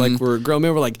school or like were grown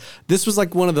men. Were like, this was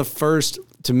like one of the first,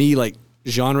 to me, like,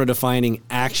 genre-defining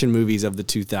action movies of the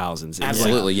 2000s.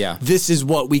 Absolutely, yeah. This is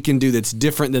what we can do that's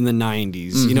different than the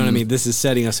 90s. You know what I mean? This is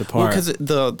setting us apart. Because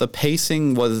the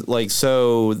pacing was like,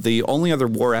 so the only other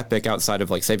war epic outside of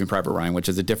like Saving Private Ryan, which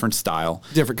is a different style,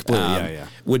 completely,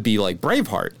 would be like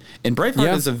Braveheart. And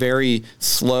Braveheart is a very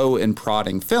slow and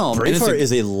prodding film. Braveheart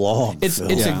is a long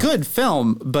film. It's a good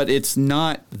film, but it's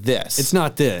not this. It's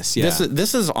not this, yeah.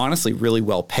 This is honestly really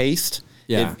well paced.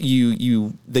 Yeah.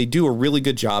 They do a really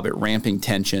good job at ramping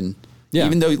tension. Yeah.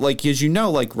 Even though, like, as you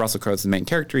know, like, Russell Crowe's the main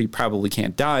character, he probably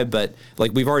can't die, but,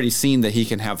 like, we've already seen that he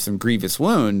can have some grievous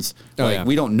wounds.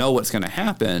 We don't know what's going to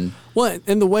happen. Well,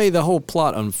 and the way the whole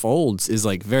plot unfolds is,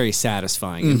 like, very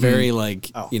satisfying and very,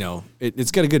 like,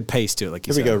 it's got a good pace to it, like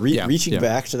you said. Here we go. Reaching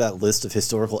back to that list of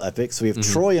historical epics, we have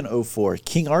Troy in 04,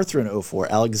 King Arthur in 04,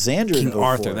 Alexander in 04. King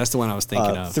Arthur, that's the one I was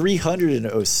thinking of. 300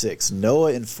 in 06,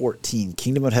 Noah in 14,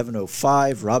 Kingdom of Heaven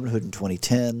 05, Robin Hood in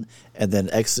 2010, and then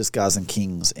Exodus, Gods and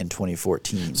Kings in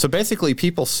 2014. So basically,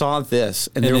 people saw this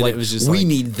and they were like, we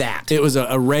need that. It was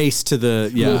a race to the,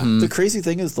 The crazy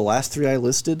thing is, the last three I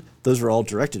listed, those were all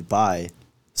directed by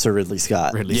Sir Ridley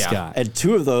Scott. Scott. And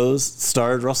two of those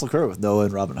starred Russell Crowe with Noah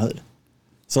and Robin Hood.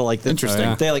 So, like,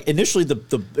 interesting. They like initially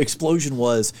the explosion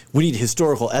was, we need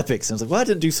historical epics, and I was like, well, that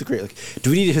didn't do so great. Like, do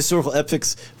we need historical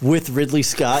epics with Ridley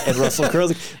Scott and Russell Crowe?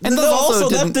 Like, and those also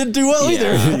that didn't do well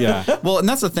either. Yeah. Well, and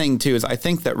that's the thing too, is I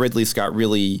think that Ridley Scott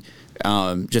really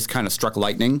just kind of struck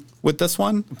lightning with this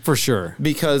one, for sure.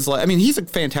 Because, like, I mean, he's a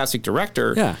fantastic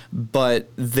director, but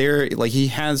he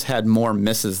has had more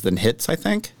misses than hits, I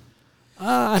think.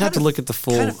 I'd have to look at the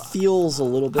full. Kind of feels a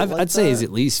little bit I'd say he's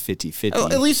at least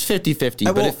 50-50. At least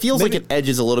 50-50, but it feels like it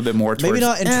edges a little bit more towards... Maybe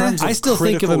not in terms of I still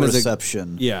think of him as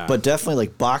reception, but definitely,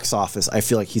 like, box office, I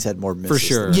feel like he's had more misses. For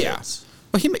sure. Yeah.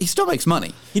 Well, he still makes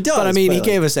money. He does. But, I mean, he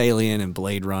gave us Alien and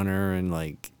Blade Runner and,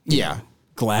 like...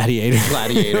 Gladiator.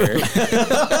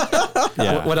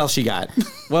 Yeah. What else you got?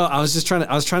 Well, I was trying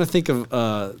to think of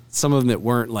some of them that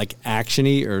weren't like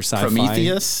actiony or sci-fi.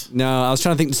 Prometheus? No, I was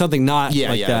trying to think of something not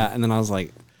that, and then I was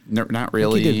like, no, not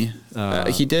really.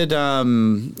 He did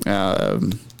the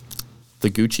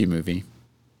Gucci movie.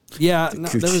 Yeah, there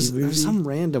was some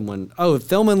random one. Oh,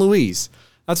 Thelma and Louise.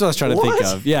 That's what I was trying to think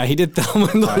of. Yeah, he did Thelma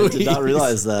and Louise. I did not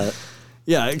realize that.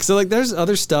 Yeah, so like there's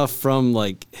other stuff from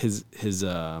like his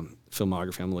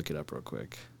filmography. I'm gonna look it up real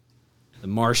quick. The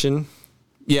Martian.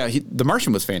 Yeah, The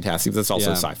Martian was fantastic. That's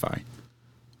also sci-fi,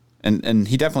 and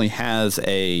he definitely has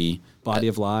a Body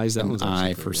of Lies. That one's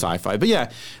eye for sci-fi. But yeah,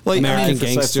 like American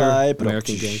Gangster. Sci-fi,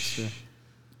 American Gangster.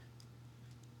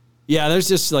 Yeah, there's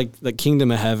just like the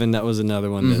Kingdom of Heaven. That was another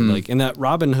one that like in that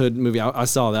Robin Hood movie. I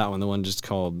saw that one. The one just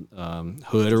called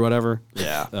Hood or whatever.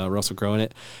 Yeah, Russell Crowe in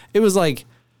it. It was like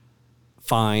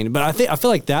fine, but I feel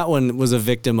like that one was a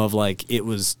victim of like it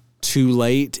was too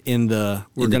late in the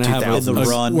we're In the gonna have 2000s. The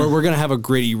run. where we're gonna have a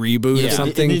gritty reboot Yeah. or It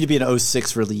something. needed to be an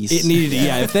 06 release. It needed,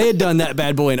 yeah. If they had done that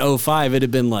bad boy in 05, it'd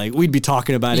have been like we'd be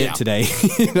talking about Yeah. it today.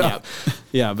 You know? Yep.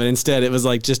 Yeah, but instead it was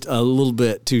like just a little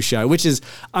bit too shy, which is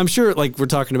I'm sure like we're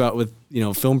talking about with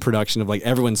film production of like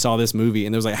everyone saw this movie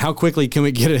and there was like how quickly can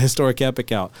we get a historic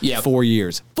epic out? Yep. 4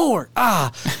 years.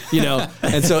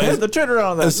 And so the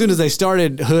turnaround on that. as soon as they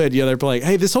started Hood, they're like,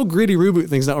 hey, this whole gritty reboot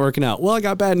thing's not working out. Well, I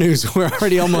got bad news. We're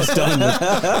already almost done.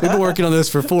 We've been working on this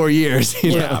for 4 years.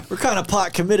 You know? We're kind of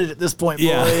pot committed at this point,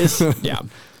 Yeah. boys. Yeah.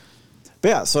 But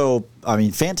yeah, so I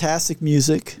mean, fantastic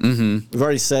music. Mm-hmm. We've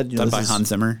already said, Done this by is- Hans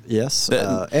Zimmer. Yes,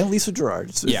 and Lisa Gerrard.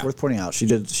 It's Yeah. worth pointing out.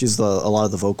 She's a lot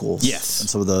of the vocals. Yes. and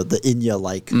some of the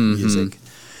Enya-like music.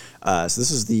 So this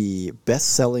is the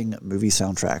best-selling movie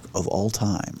soundtrack of all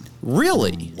time.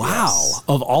 Really? Wow.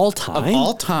 Of all time? Of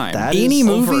all time. That Any is-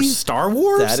 movie? Over Star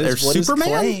Wars That is or what is Superman?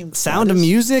 claimed. Sound That of is-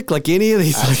 Music? Like any of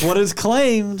these? That's what is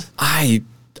claimed.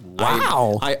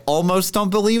 Wow. I almost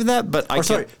don't believe that, but I Or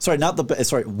can't. sorry, not the best.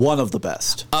 Sorry, one of the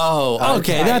best. Oh,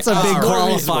 Okay, that's a big More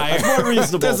reasonable. qualifier. That's more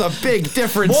reasonable. There's a big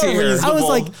difference More here. reasonable. I was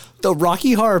like, the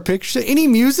Rocky Horror Picture Show? Any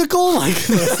musical? Like,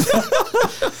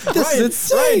 this is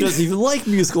insane. Ryan doesn't even like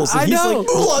musicals. And I he's know. like,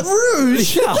 Moulin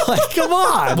Rouge. Yeah, like, come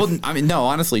on. Well, I mean, no,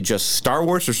 honestly, just Star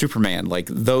Wars or Superman, like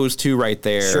those two right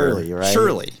there. Surely, right?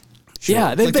 Surely.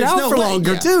 Yeah, they've Like, been there's out no for way,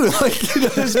 longer yeah. too. Like,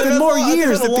 there's been more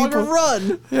years It's a that longer people.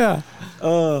 run. Yeah,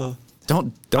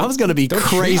 Don't. I was gonna be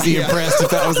crazy Yeah. impressed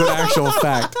if that was an actual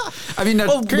fact. I mean,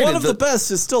 Well, granted, one of the best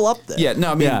is still up there. Yeah,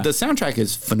 no, I mean, Yeah. the soundtrack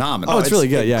is phenomenal. Oh, it's really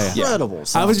good. Yeah, yeah. Incredible.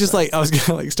 I was just like, I was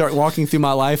gonna like start walking through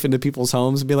my life into people's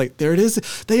homes and be like, there it is.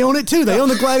 They own it too. They own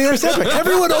the Gladiator soundtrack.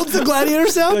 Everyone owns the Gladiator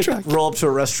soundtrack. roll up to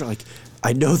a restaurant like,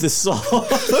 I know this song.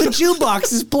 The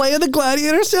jukebox is playing the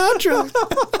Gladiator soundtrack.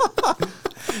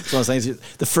 So I'm saying,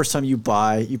 the first time you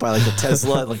buy like a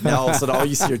Tesla, and like now all of a sudden all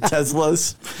you see are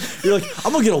Teslas. You're like,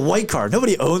 I'm gonna get a white car.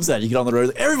 Nobody owns that. You get on the road,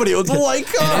 like, everybody owns a white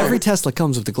car. And every Tesla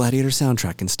comes with the Gladiator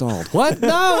soundtrack installed. What? No,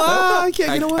 I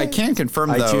can't get away. I can confirm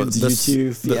though. iTunes, this-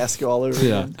 YouTube, fiasco all over.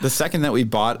 Yeah. again. The second that we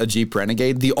bought a Jeep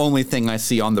Renegade, the only thing I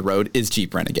see on the road is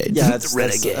Jeep Renegade. Yeah, that's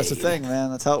the thing,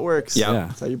 man. That's how it works. Yeah. Yeah.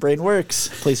 That's how your brain works.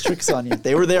 Plays tricks on you.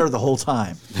 They were there the whole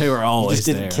time. They were You always just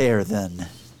didn't care then.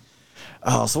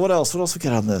 Oh, so what else? What else we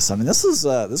got on this? I mean, this is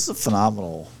a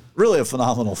phenomenal, really a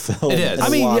phenomenal film. It is. in I a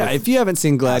mean, lot yeah, of- if you haven't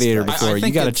seen Gladiator aspects. before, you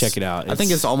think got to it's- check it out. I think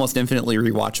it's almost infinitely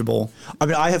rewatchable. I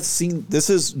mean, I have seen.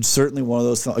 This is certainly one of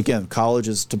those. Again, college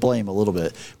is to blame a little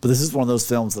bit, but this is one of those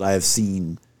films that I have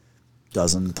seen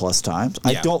dozen plus times.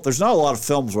 I Yeah. don't. There's not a lot of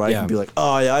films where I Yeah. can be like,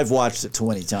 oh yeah, I've watched it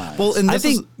 20 times. Well, and I this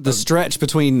think is, the stretch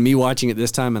between me watching it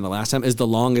this time and the last time is the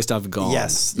longest I've gone.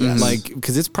 Yes, yes. Like,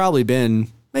 because it's probably been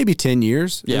maybe 10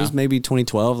 years. It Yeah. was maybe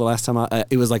 2012 the last time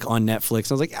it was like on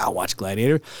Netflix. I was like, I'll watch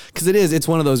Gladiator. Because it's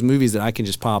one of those movies that I can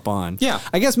just pop on. Yeah.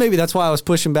 I guess maybe that's why I was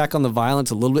pushing back on the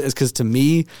violence a little bit, is because to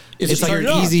me, it's like turn an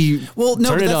it on. easy Well, no,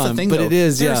 turn but it that's on. the thing, but though. it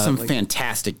is, There's yeah. some like-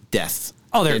 fantastic deaths.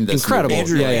 Oh, they're in this incredible. movie.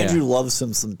 Andrew, Yeah, yeah. Andrew loves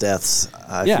him some deaths.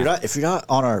 Yeah. If you're not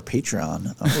on our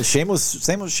Patreon, shameless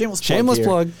Shameless here.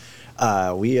 plug.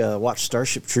 We watched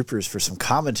Starship Troopers for some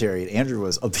commentary, and Andrew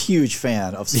was a huge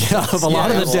fan of some Yeah, of a lot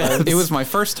of the deaths. It was my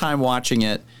first time watching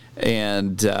it,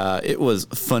 and it was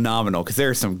phenomenal because there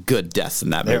are some good deaths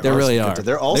in that movie. There really some are. good-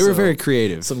 There They were very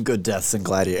creative. Some good deaths in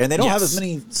Gladiator, and they don't have Yes. as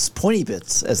many pointy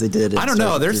bits as they did. In I don't know.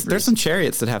 Starship There's Troopers. some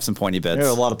chariots that have some pointy bits. There are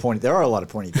a lot of pointy. There are a lot of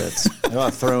pointy bits. There are a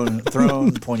lot of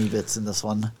thrown pointy bits in this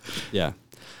one. Yeah.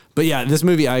 But yeah, this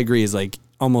movie, I agree, is like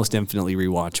almost infinitely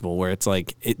rewatchable, where it's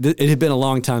like, it had been a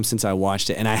long time since I watched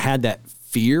it, and I had that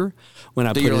fear when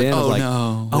I put you're it like, in. oh, of like,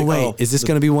 no. oh, wait, oh, is this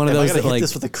going to be one of Am I those gonna that hit like,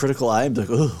 this with a critical eye? I'm like,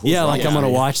 oh, yeah, like I'm going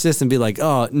to yeah. watch this and be like,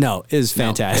 oh, no, it is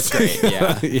fantastic. it's great,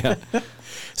 yeah. yeah.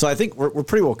 So I think we're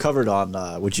pretty well covered on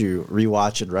would you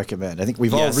rewatch and recommend. I think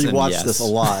we've Yes all and rewatched yes. this a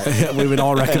lot. We would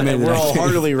all recommend it. We're all I think.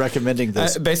 heartily recommending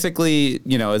this. Basically,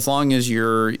 as long as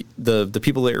you're the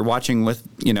people that you're watching with,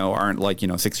 aren't like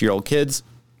 6-year-old kids.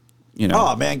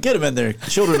 Oh man, get them in there.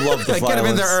 Children love the Like, get them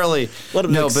in there violence. early. Let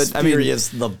them No, but I mean, experience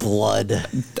the blood.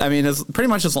 I mean, pretty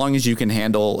much as long as you can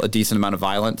handle a decent amount of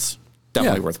violence,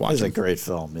 definitely Yeah. worth It's watching. a great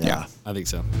film. Yeah. Yeah. I think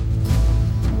so.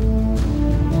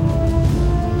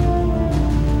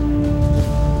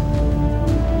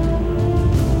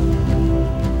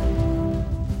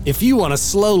 If you want to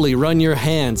slowly run your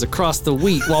hands across the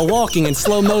wheat while walking in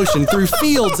slow motion through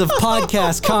fields of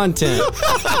podcast content,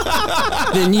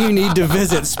 then you need to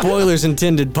visit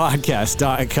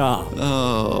spoilersintendedpodcast.com.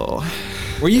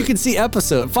 Oh, where you can see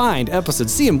find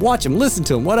episodes, see them, watch them, listen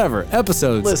to them, whatever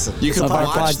episodes. Listen, You can of our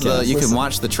watch podcast. you can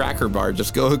watch the tracker bar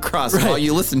just go across while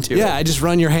you listen to it. Yeah, I just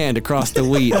run your hand across the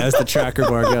wheat as the tracker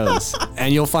bar goes,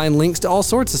 and you'll find links to all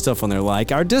sorts of stuff on there,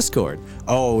 like our Discord.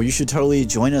 Oh, you should totally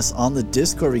join us on the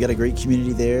Discord. We got a great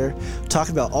community there,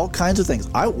 talking about all kinds of things.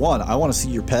 I want to see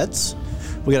your pets.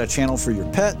 We got a channel for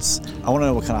your pets. I want to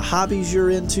know what kind of hobbies you're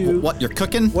into. What you're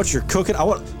cooking? What you're cooking.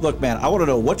 Look, man, I want to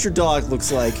know what your dog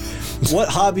looks like, what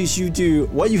hobbies you do,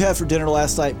 what you had for dinner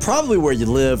last night, probably where you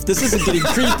live. This isn't getting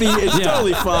creepy. It's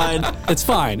totally fine. It's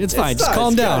fine. Just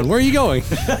calm down. Where are you going?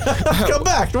 Come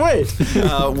back. Wait.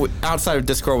 Outside of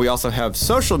Discord, we also have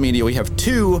social media. We have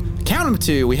count them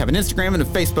two. We have an Instagram and a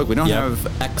Facebook. We don't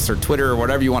have X or Twitter or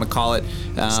whatever you want to call it.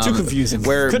 It's too confusing.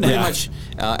 Where pretty much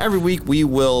every week we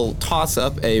will toss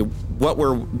up where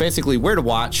to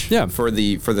watch for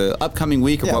the upcoming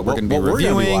week of what we're going to be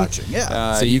reviewing. Watching.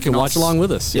 So you can watch along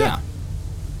with us. Yeah.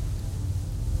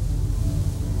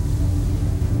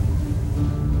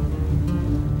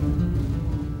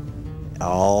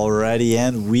 Alrighty,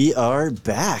 and we are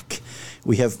back.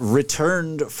 We have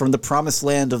returned from the promised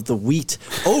land of the wheat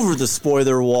over the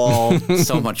spoiler wall.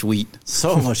 So much wheat.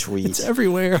 So much wheat. It's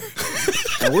everywhere.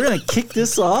 And we're going to kick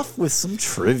this off with some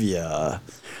trivia.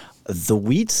 The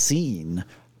wheat scene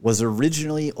was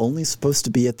originally only supposed to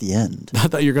be at the end. I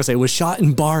thought you were going to say it was shot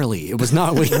in barley. It was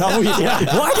not wheat.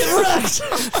 Why correct?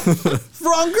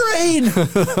 Wrong grain.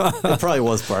 It probably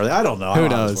was barley. I don't know Who how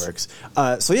knows? this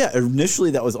works.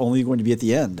 Initially that was only going to be at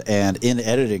the end. And in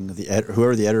editing,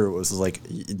 whoever the editor was like,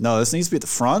 no, this needs to be at the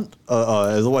front.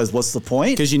 Otherwise, what's the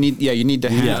point? Because you need to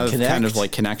have connect. kind of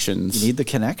like connections. You need the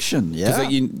connection, yeah.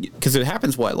 Because it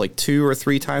happens, like 2 or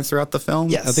 3 times throughout the film?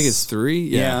 Yes. I think it's 3.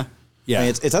 Yeah. I mean,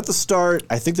 it's at the start.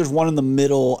 I think there's one in the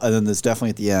middle, and then there's definitely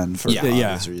at the end for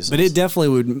obvious reasons. But it definitely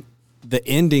would. The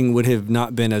ending would have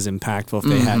not been as impactful if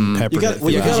they hadn't peppered it.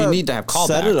 Because you need to have callbacks.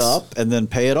 Set it up and then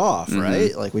pay it off,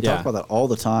 right? Like we talk about that all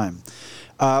the time.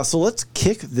 So let's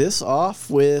kick this off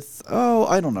with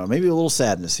I don't know, maybe a little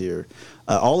sadness here.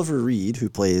 Oliver Reed, who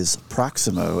plays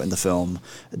Proximo in the film,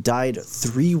 died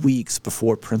 3 weeks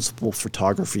before principal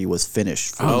photography was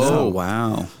finished. For the film.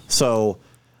 Wow! So.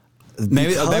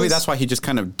 Maybe that's why he just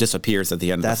kind of disappears at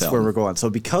the end of the film. That's where we're going. So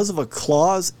because of a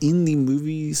clause in the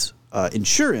movie's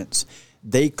insurance,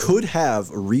 they could have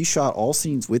reshot all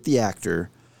scenes with the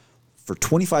actor for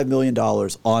 $25 million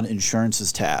on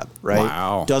insurance's tab, right?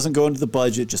 Wow. Doesn't go into the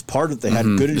budget, just part of it. They had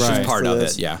good insurance Just part for of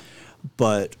this. it, yeah.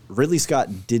 But Ridley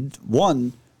Scott didn't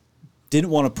want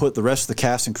to put the rest of the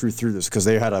cast and crew through this because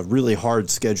they had a really hard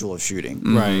schedule of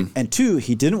shooting. Right. And 2,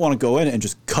 he didn't want to go in and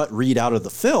just cut Reed out of the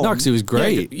film. No, because he was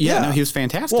great. Yeah, he was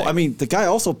fantastic. Well, I mean, the guy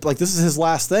also, this is his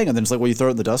last thing, and then it's like, well, you throw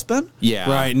it in the dustbin?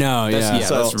 Yeah. Right, no,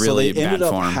 That's really they ended bad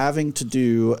up form. having to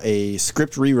do a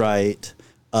script rewrite,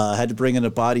 had to bring in a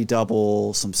body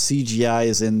double, some CGI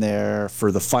is in there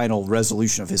for the final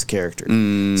resolution of his character.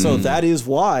 So that is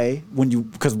why,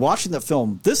 because watching that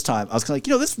film this time, I was kind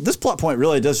of like, this plot point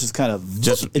really does just kind of,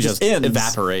 it just ends.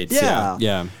 Evaporates.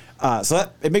 Yeah. So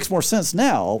that it makes more sense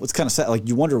now. It's kind of sad. Like,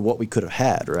 you wonder what we could have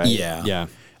had, right? Yeah.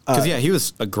 Because, he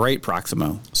was a great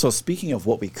Proximo. So speaking of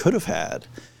what we could have had,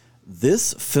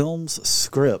 this film's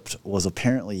script was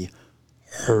apparently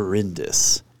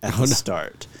horrendous at the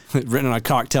start. Written on a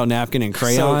cocktail napkin in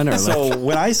crayon? So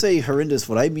when I say horrendous,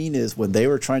 what I mean is when they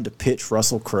were trying to pitch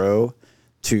Russell Crowe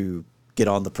to get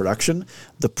on the production,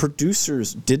 the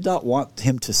producers did not want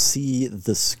him to see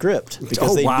the script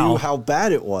because they knew how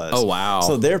bad it was. Oh, wow.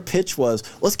 So their pitch was,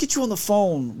 let's get you on the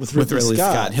phone with Ridley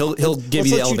Scott. He'll give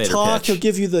you the elevator pitch. He'll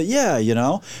give you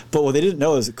the, But what they didn't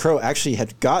know is that Crowe actually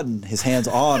had gotten his hands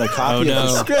on a copy of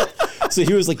the script. So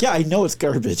he was like, yeah, I know it's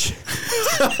garbage.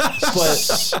 But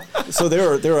so there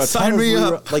are a ton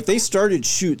of they started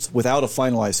shoots without a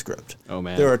finalized script. Oh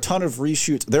man. There are a ton of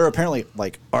reshoots. There are apparently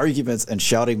arguments and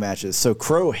shouting matches. So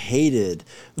Crowe hated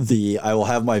the "I will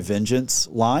have my vengeance"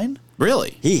 line.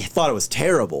 Really? He thought it was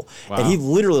terrible. Wow. And he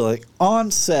literally on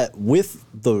set with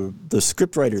the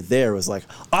scriptwriter there was like,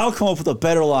 I'll come up with a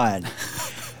better line.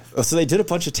 So they did a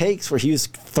bunch of takes where he was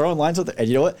throwing lines out there, and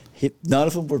you know what? None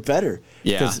of them were better.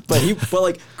 Yeah. But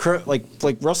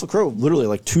Russell Crowe,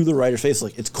 literally to the writer's face,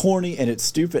 it's corny and it's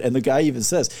stupid. And the guy even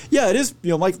says, "Yeah, it is.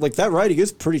 Like that writing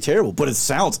is pretty terrible, but it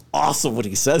sounds awesome when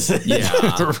he says it." Yeah,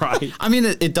 right. I mean,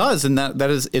 it does, and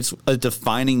it's a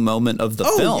defining moment of the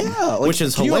film, which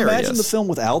is can hilarious. Can you imagine the film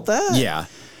without that? Yeah.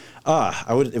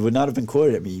 It would not have been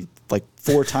quoted at me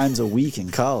 4 times a week in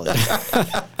college.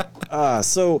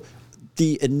 So.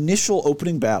 The initial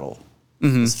opening battle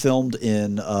was filmed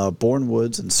in Bourne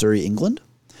Woods in Surrey, England.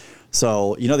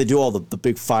 So, they do all the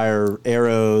big fire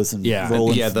arrows and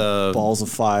rolling the balls of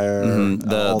fire,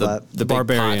 all that. The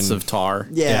barbarian big pots of tar.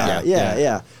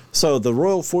 Yeah. So the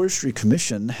Royal Forestry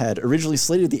Commission had originally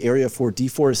slated the area for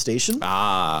deforestation.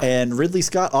 And Ridley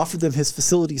Scott offered them his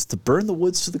facilities to burn the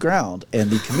woods to the ground, and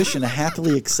the commission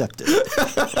happily accepted.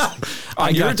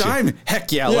 On your dime?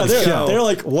 Heck yeah, let's go. They're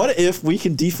like, what if we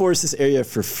can deforest this area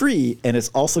for free, and it's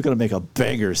also going to make a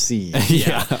banger scene?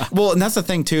 Well, and that's the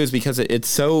thing, too, is because it's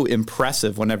so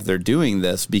impressive whenever they're doing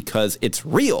this because it's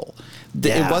real.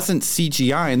 It wasn't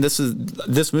CGI, and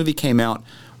this movie came out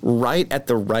right at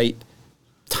the right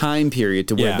time period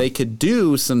to where they could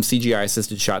do some CGI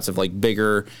assisted shots of like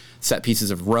bigger set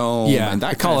pieces of Rome and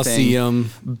that kind of thing.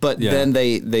 But then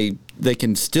they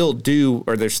can still do,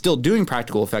 or they're still doing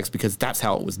practical effects because that's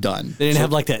how it was done. They didn't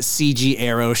have like that CG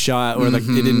arrow shot where like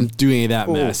they didn't do any of that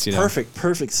mess. Perfect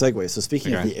segue. So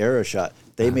speaking of the arrow shot,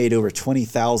 they made over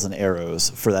 20,000 arrows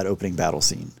for that opening battle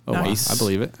scene. Oh, nice. Wow. I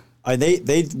believe it.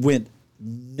 They went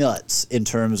nuts in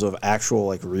terms of actual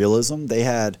like realism. They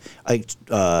had like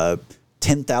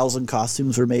 10,000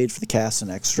 costumes were made for the cast and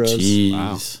extras.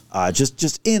 Jeez. Wow.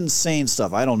 Just insane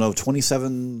stuff. I don't know,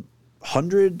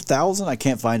 2,700,000. I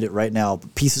can't find it right now.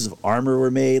 Pieces of armor were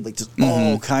made. Like just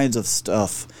all kinds of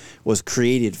stuff was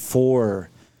created for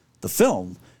the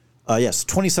film. Yes,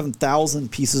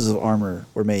 27,000 pieces of armor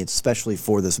were made specially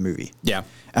for this movie. Yeah.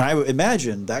 And I would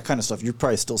imagine that kind of stuff you'd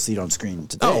probably still see it on screen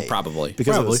today. Oh, probably.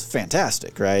 Because it was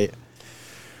fantastic, right?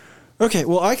 Okay,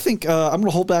 well, I think I'm going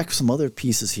to hold back some other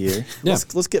pieces here.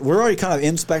 Let's get. We're already kind of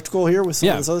in spectacle here with some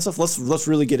of this other stuff. Let's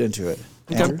really get into it.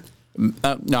 Andrew?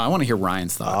 No, I want to hear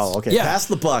Ryan's thoughts. Oh, okay. Yeah. Pass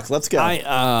the buck. Let's go.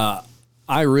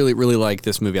 I really, really like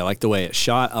this movie. I like the way it's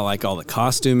shot. I like all the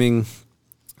costuming.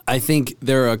 I think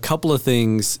there are a couple of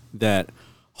things that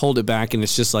hold it back, and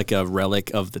it's just like a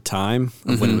relic of the time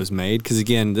of when it was made. Because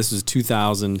again, this was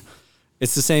 2000.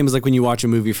 It's the same as like when you watch a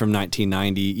movie from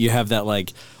 1990. You have that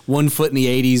like 1 foot in the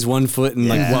 80s, 1 foot in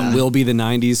like what will be the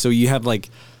 90s. So you have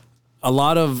like a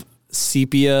lot of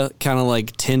sepia kind of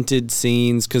like tinted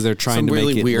scenes because they're trying to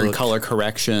really make it weird look, color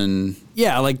correction.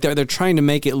 Yeah, like they're trying to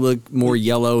make it look more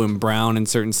yellow and brown in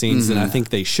certain scenes than I think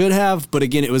they should have. But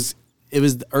again, it was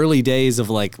the early days of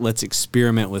like, let's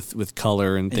experiment with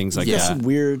color and things like that. Some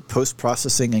weird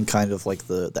post-processing and kind of like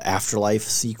the afterlife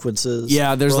sequences.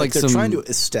 Yeah, there's like they're trying to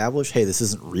establish, hey, this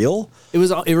isn't real.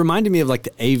 It reminded me of like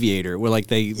the Aviator, where like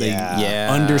they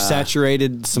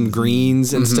undersaturated some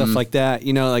greens and stuff like that.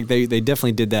 Like they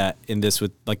definitely did that in this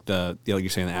with like like you're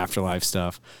saying, the afterlife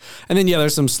stuff. And then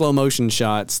there's some slow motion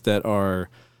shots that are,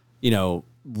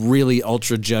 really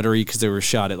ultra juddery because they were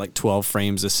shot at like 12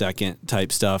 frames a second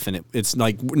type stuff, and it's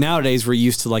like nowadays we're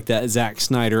used to like that Zack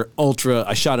Snyder ultra.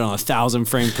 I shot it on 1,000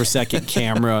 frame per second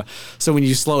camera, so when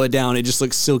you slow it down, it just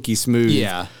looks silky smooth.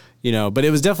 Yeah, but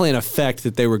it was definitely an effect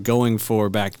that they were going for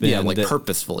back then. Yeah, like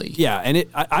purposefully. Yeah, and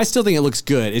I still think it looks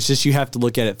good. It's just you have to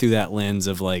look at it through that lens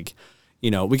of like. We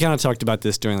kind of talked about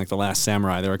this during like The Last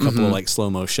Samurai. There were a couple of like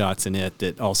slow-mo shots in it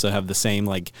that also have the same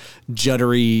like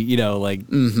juddery,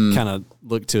 kind of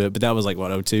look to it. But that was like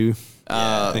what, 02?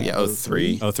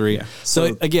 03. 03. Yeah.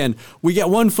 So again, we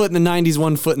got 1 foot in the 90s,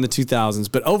 1 foot in the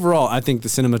 2000s. But overall, I think the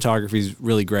cinematography is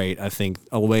really great. I think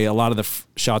the way a lot of the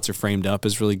shots are framed up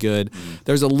is really good.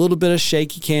 There's a little bit of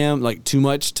shaky cam, like too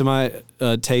much to my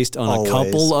taste on a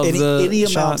couple of any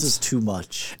shots. amount is too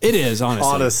much. It is,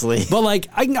 honestly. But like,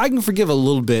 I can forgive a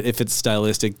little bit if it's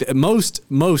stylistic.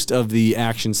 Most of the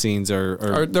action scenes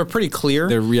are they're pretty clear.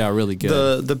 They're really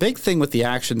good. The big thing with the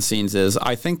action scenes is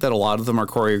I think that a lot of them are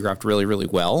choreographed really, really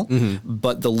well,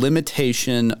 but the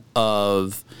limitation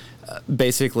of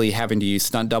basically having to use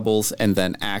stunt doubles and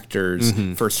then actors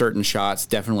for certain shots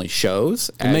definitely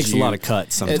shows. It makes a lot of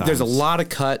cuts sometimes. There's a lot of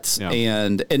cuts,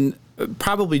 and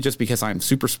probably just because I'm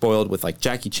super spoiled with like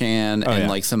Jackie Chan and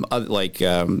like some other like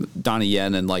Donnie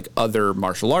Yen and like other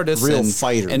martial artists, real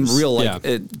fighters, and real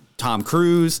like Tom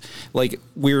Cruise. Like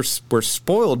we're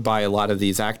spoiled by a lot of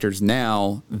these actors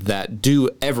now that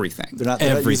do everything. They're not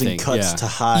using cuts to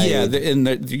hide. Yeah,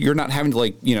 and you're not having to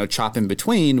like chop in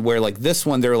between. Where like this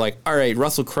one, they're like, all right,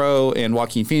 Russell Crowe and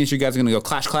Joaquin Phoenix, you guys are going to go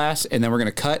clash, and then we're going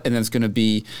to cut, and then it's going to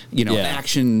be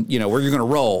action. Where you're going to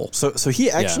roll. So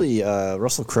he actually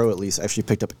Russell Crowe at least actually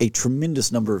picked up a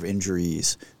tremendous number of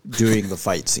injuries during the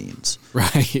fight scenes.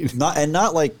 Right.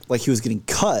 Not like he was getting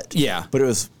cut. Yeah. But it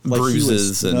was like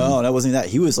bruises and No, that wasn't that.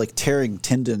 He was like tearing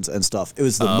tendons and stuff. It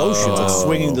was the motions, like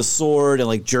swinging the sword and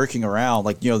like jerking around.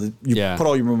 Like, you put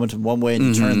all your momentum one way and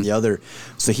you turn the other.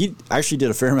 So he actually did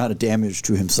a fair amount of damage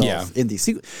to himself in these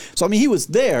sequences. So, I mean, he was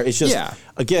there. It's just,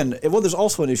 again, there's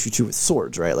also an issue too with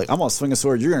swords, right? Like, I'm going to swing a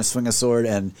sword, you're going to swing a sword.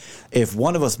 And if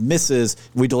one of us misses,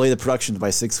 we delay the production by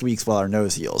 6 weeks while our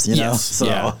nose heals, you know?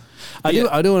 So, I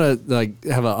do want to like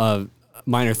have a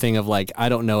minor thing of like, I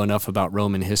don't know enough about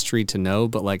Roman history to know,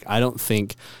 but like, I don't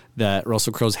think that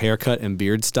Russell Crowe's haircut and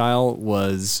beard style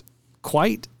was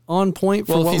quite on point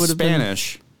for what would have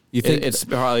Spanish. Been. You think it's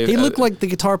probably he looked like the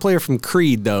guitar player from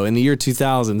Creed though in the year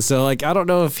 2000. So like, I don't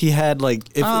know if he had like,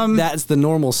 if that's the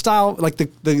normal style, like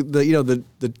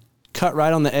the cut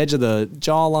right on the edge of the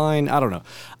jawline. I don't know.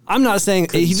 I'm not saying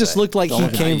he just looked like he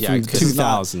came from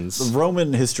 2000s. The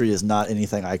Roman history is not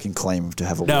anything I can claim to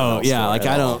have a I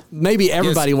don't. Maybe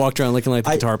everybody walked around looking like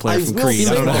the guitar player from Creed.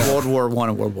 I don't know. World War I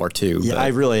and World War II. Yeah, I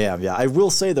really am. Yeah, I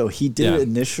will say though he did it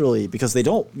initially because they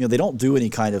don't do any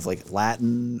kind of like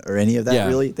Latin or any of that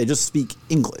really. They just speak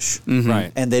English,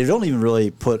 right? And they don't even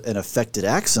really put an affected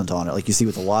accent on it, like you see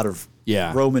with a lot of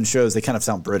Roman shows. They kind of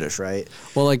sound British, right?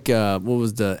 Well, like what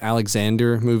was the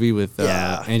Alexander movie with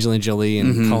Angelina Jolie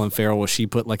and Colin Farrell? Where she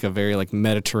put like a very like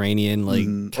Mediterranean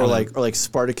or like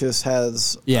Spartacus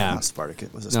has not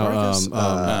Spartacus, was it Spartacus?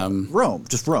 Rome,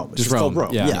 just Rome. It's just called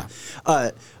Rome. Yeah.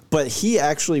 But he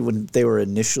actually, when they were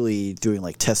initially doing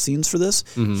like test scenes for this,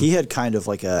 he had kind of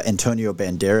like a Antonio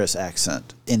Banderas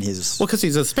accent in his. Well, because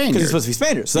he's a Spaniard. Because he's supposed to be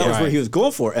Spaniard, so that was what he was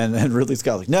going for. And Ridley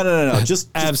Scott was like, no, just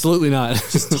absolutely not.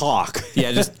 Just talk.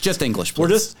 just English. Please. We're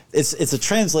just it's a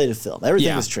translated film.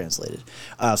 Everything is translated.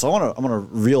 So I'm gonna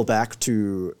reel back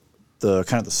to the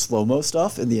kind of the slow mo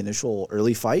stuff in the initial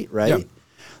early fight, right? Yeah.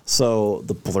 So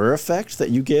the blur effect that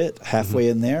you get halfway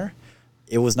in there,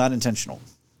 it was not intentional.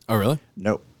 Oh, really?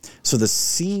 Nope. So the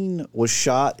scene was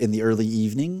shot in the early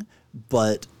evening,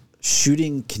 but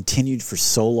shooting continued for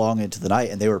so long into the night,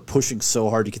 and they were pushing so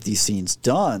hard to get these scenes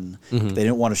done. They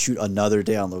didn't want to shoot another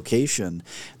day on location.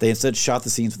 They instead shot the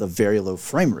scenes with a very low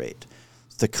frame rate.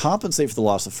 To compensate for the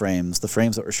loss of frames, the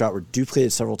frames that were shot were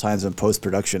duplicated several times in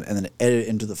post-production and then edited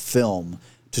into the film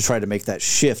to try to make that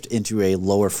shift into a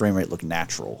lower frame rate look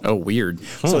natural. Oh, weird.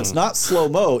 So it's not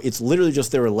slow-mo. It's literally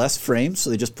just there were less frames, so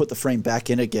they just put the frame back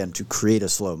in again to create a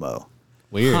slow-mo.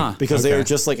 Weird. Because they were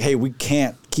just like, hey, we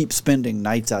can't keep spending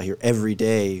nights out here every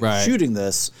day shooting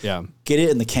this. Yeah. Get it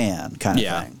in the can kind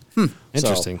of thing.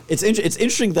 Interesting. So it's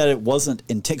interesting that it wasn't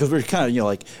intent because we're kind of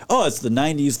like, oh, it's the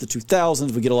 90s, the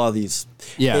 2000s. We get a lot of these.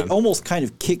 Yeah. It almost kind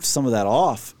of kicked some of that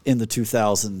off in the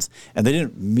 2000s, and they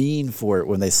didn't mean for it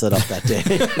when they set up that day.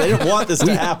 They didn't want this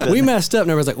to happen. We messed up,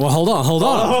 and everyone's like, well, hold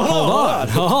on.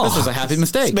 This was a happy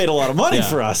mistake. It's made a lot of money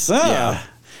for us.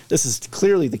 This is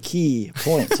clearly the key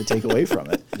point to take away from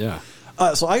it. Yeah.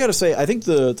 So I got to say, I think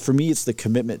for me, it's the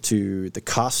commitment to the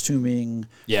costuming.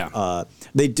 Yeah.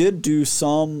 They did do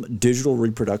some digital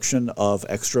reproduction of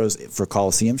extras for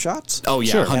Coliseum shots. Oh,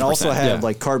 yeah. Sure. And also had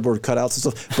like cardboard cutouts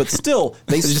and stuff. But still,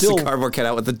 just a cardboard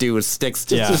cutout with the dude with sticks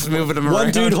just moving them around.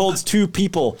 One dude holds two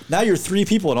people. Now you're three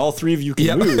people and all three of you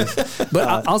can move.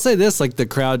 But I'll say this, like the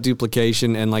crowd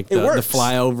duplication and like the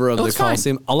flyover of the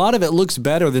Coliseum, a lot of it looks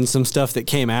better than some stuff that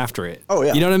came after it. Oh,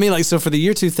 yeah. You know what I mean? Like, so for the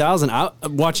year 2000,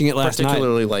 watching it last night.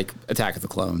 Particularly like Attack of the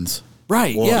Clones.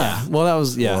 Right, yeah. Well, that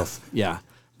was, yeah.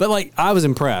 But like, I was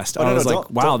impressed. I was like,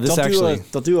 wow, this actually.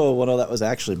 They'll do a that was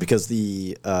actually, because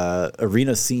the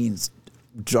arena scenes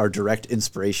are direct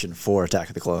inspiration for Attack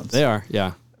of the Clones. They are,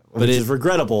 yeah. Which is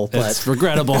regrettable. It's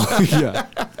regrettable,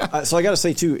 yeah. So I got to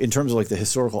say, too, in terms of like the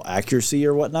historical accuracy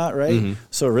or whatnot, right?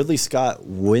 So Ridley Scott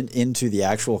went into the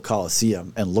actual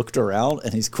Coliseum and looked around,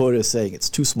 and he's quoted as saying, it's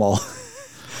too small.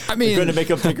 I mean, they're going to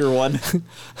make a bigger one,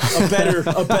 a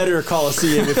better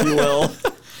Coliseum, if you will.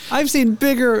 I've seen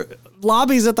bigger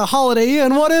lobbies at the Holiday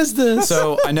Inn. What is this?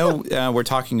 So I know we're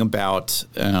talking about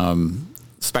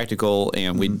spectacle,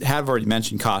 and we have already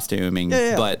mentioned costuming,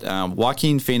 but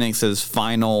Joaquin Phoenix's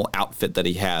final outfit that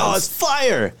he has. Oh, it's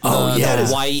fire! The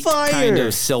white kind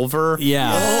of silver.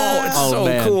 Yeah. Oh, it's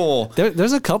so cool.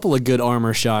 There's a couple of good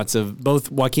armor shots of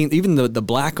both Joaquin, even the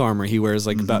black armor he wears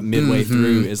like about midway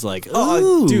through is like,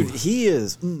 ooh. Dude, he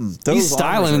is. He's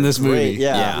styling in this movie.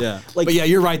 Yeah. Like, but yeah,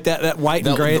 you're right. That white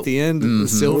and gray at the end, the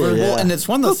silver. Well, and it's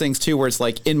one of those things too, where it's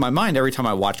like in my mind, every time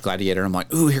I watch Gladiator, I'm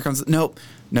like, ooh, here comes. Nope.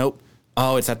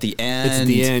 Oh, it's at the end. It's at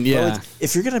the end, yeah. Well, like,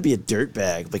 if you're gonna be a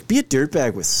dirtbag, like be a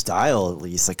dirtbag with style at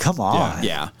least. Like, come on.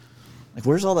 Yeah. Like,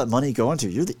 where's all that money going to?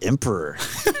 You're the emperor.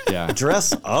 Yeah.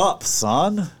 Dress up,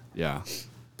 son. Yeah.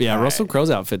 Yeah, Russell Crowe's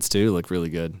outfits too look really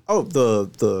good. Oh,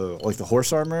 the like the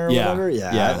horse armor or whatever.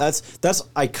 Yeah, that's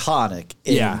iconic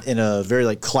in a very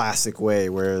like classic way.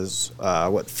 Whereas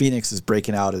what Phoenix is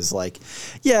breaking out is like,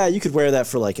 yeah, you could wear that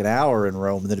for like an hour in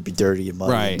Rome and then it'd be dirty and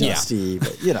muddy and dusty.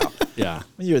 But you know,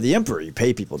 when you're the emperor, you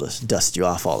pay people to dust you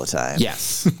off all the time.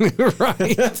 Yes,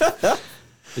 right.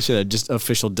 They should have just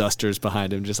official dusters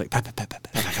behind him, just like.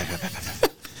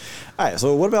 All right,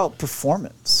 so what about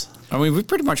performance? I mean, we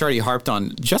pretty much already harped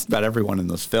on just about everyone in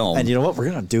this film. And you know what? We're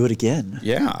going to do it again.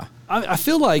 Yeah. I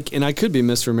feel like, and I could be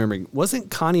misremembering, wasn't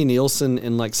Connie Nielsen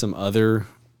in like some other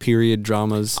period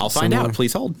dramas? I'll find out.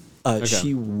 Please hold.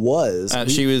 She was.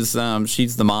 She's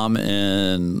the mom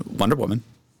in Wonder Woman.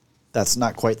 That's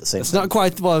not quite the same. It's not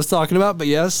quite what I was talking about, but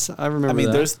yes, I remember. I mean,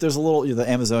 that. there's a little. The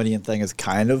Amazonian thing is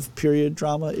kind of period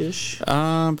drama-ish.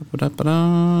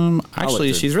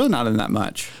 Actually, she's really not in that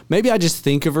much. Maybe I just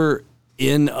think of her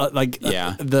in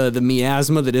the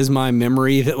miasma that is my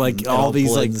memory, that like all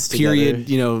these like period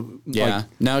together. Like,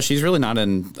 no, she's really not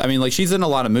in. I mean, like she's in a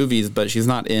lot of movies, but she's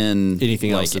not in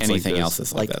anything else that's like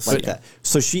this. Like that.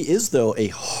 So she is though a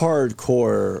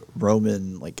hardcore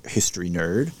Roman like history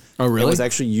nerd. Oh, really? It was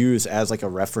actually used as like a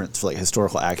reference for like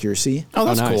historical accuracy. Oh,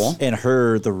 that's nice. cool. And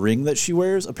the ring that she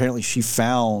wears, apparently she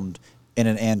found in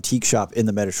an antique shop in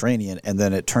the Mediterranean, and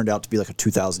then it turned out to be like a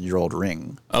 2,000-year-old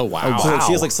ring. Oh, wow. So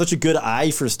she has like such a good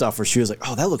eye for stuff where she was like,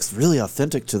 oh, that looks really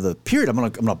authentic to the period. I'm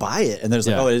gonna buy it. And then it's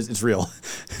like, it's real.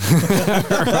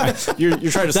 You're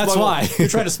trying to you're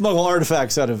trying to smuggle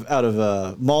artifacts out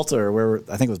of Malta, or where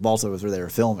I think it was Malta was where they were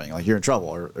filming. Like you're in trouble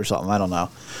or something. I don't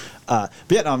know. But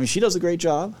yeah, no, I mean she does a great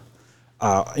job.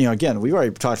 Again, we've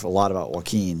already talked a lot about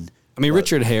Joaquin. I mean,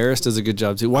 Richard Harris does a good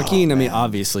job too. Joaquin, I mean,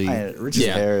 obviously, Richard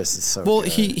Harris is so. Well,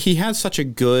 good. he has such a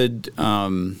good,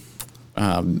 not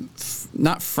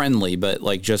friendly, but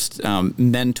like just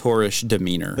mentorish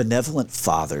demeanor. Benevolent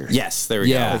father. Yes, there we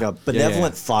go. Like a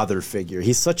benevolent father figure.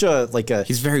 He's such a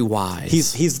He's very wise.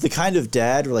 He's the kind of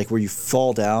dad where you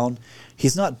fall down.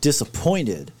 He's not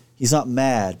disappointed. He's not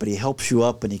mad, but he helps you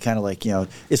up, and he kind of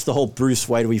it's the whole Bruce,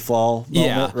 why do we fall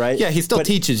moment, right? Yeah, he still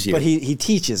teaches you. But he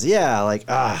teaches, Yeah,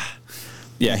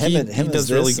 he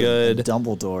does really good. And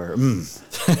Dumbledore.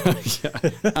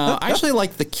 I actually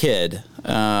like the kid.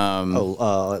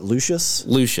 Lucius?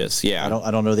 Lucius, yeah.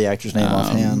 I don't know the actor's name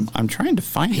offhand. I'm trying to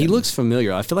find him. He looks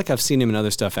familiar. I feel like I've seen him in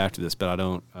other stuff after this, but I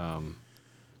don't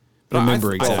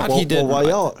remember exactly. He did.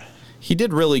 He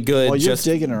did really good. While you're just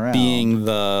digging around, being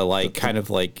the kind of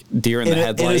deer in the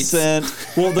headlights.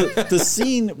 Innocent. Well, the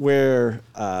scene where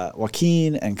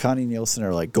Joaquin and Connie Nielsen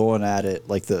are going at it,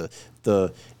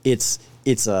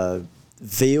 it's a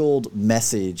veiled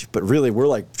message, but really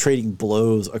we're trading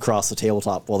blows across the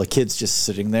tabletop while the kid's just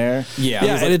sitting there. Yeah,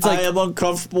 and it's I am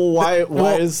uncomfortable. Why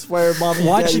are mom and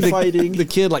daddy fighting? The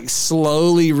kid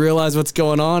slowly realize what's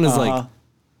going on. Is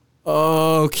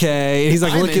okay. He's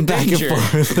I'm looking back and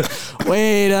forth.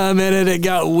 Wait a minute, it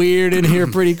got weird in here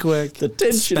pretty quick. The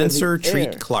tension. Spencer in the Treat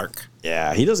air. Clark.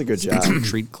 Yeah, he does a good job.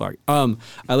 Treat Clark. I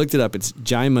looked it up. It's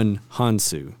Jaimon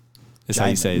Hansu. Is how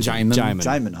you say it.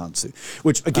 Jaimon Hansu.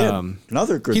 Which again,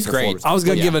 another good. He's great. I was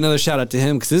gonna give another shout out to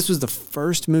him because this was the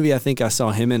first movie I think I saw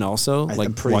him in. Also,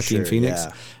 Joaquin Phoenix.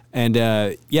 Yeah. And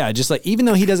just even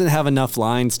though he doesn't have enough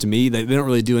lines to me, they don't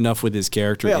really do enough with his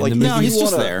character in the movie. No, he's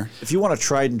just there. If you want a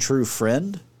tried and true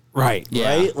friend, right?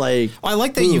 Yeah. Right, I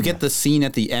like that you get the scene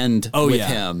at the end with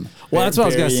him. Well, that's what I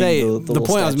was gonna say. The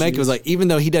point I was making statues. was even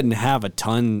though he doesn't have a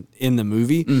ton in the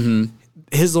movie,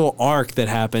 his little arc that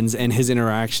happens and his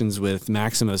interactions with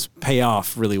Maximus pay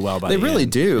off really well. They really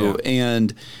do,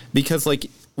 and because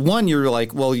one, you're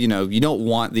well, you don't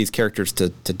want these characters to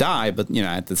die, but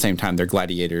at the same time, they're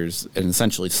gladiators and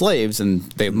essentially slaves, and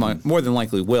they more than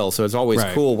likely will. So it's always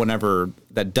cool whenever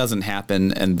that doesn't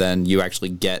happen, and then you actually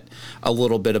get a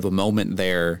little bit of a moment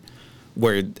there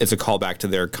where it's a callback to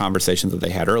their conversations that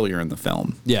they had earlier in the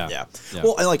film. Yeah.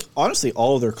 Well, and honestly,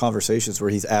 all of their conversations where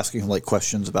he's asking him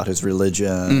questions about his religion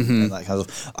and that kind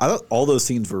of stuff, I thought all those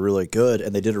scenes were really good,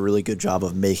 and they did a really good job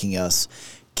of making us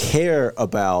care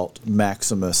about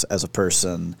Maximus as a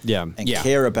person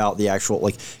care about the actual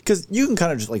because you can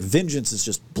kind of just vengeance is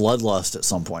just bloodlust at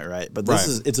some point, right? But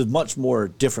it's a much more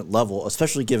different level,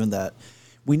 especially given that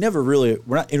we're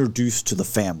not introduced to the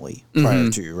family prior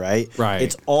to, right?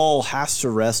 It's all has to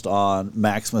rest on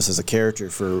Maximus as a character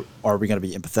for are we going to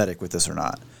be empathetic with this or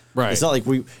not? Right. It's not like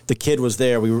the kid was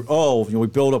there. We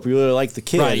build up. We really like the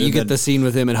kid. Right. You get the scene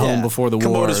with him at home before the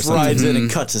war. Commodus rides in and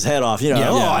cuts his head off.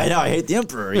 I hate the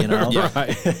emperor.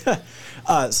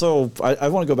 Right. So I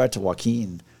want to go back to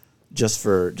Joaquin just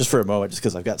for a moment, just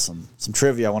because I've got some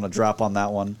trivia I want to drop on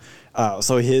that one.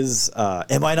 So his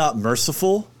 "Am I Not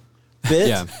Merciful"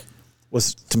 bit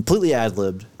was completely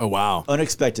ad-libbed. Oh, wow.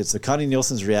 Unexpected. So Connie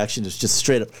Nielsen's reaction is just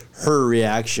straight up her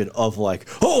reaction of like,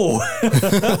 oh.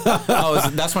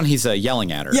 That's when he's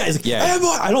yelling at her. Yeah, he's like, am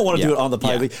I don't want to do it on the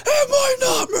pipe. Like, am I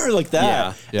not Mary? Like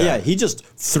that. Yeah, he just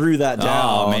threw that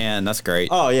down. Oh, man, that's great.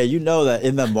 Oh, yeah, you know that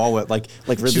in that moment, like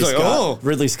Ridley Scott. Oh.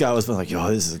 Ridley Scott was like, oh,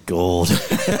 this is gold.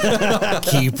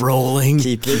 Keep rolling.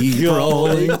 Keep it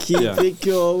going. Keep it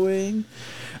going.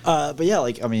 But yeah,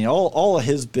 like, I mean, all of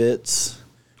his bits...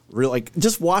 Real, like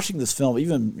just watching this film,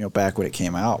 even back when it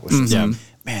came out, was just like,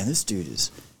 man, this dude is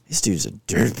a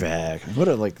dirtbag. What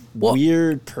a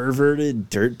weird, perverted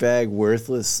dirtbag,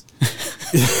 worthless.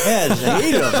 Man, I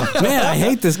hate him. Man, I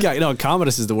hate this guy. No,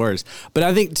 Commodus is the worst. But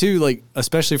I think too, like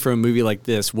especially for a movie like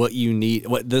this, what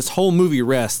this whole movie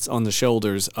rests on the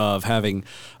shoulders of having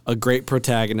a great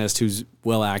protagonist who's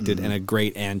well acted and a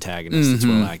great antagonist that's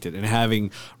well acted, and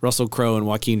having Russell Crowe and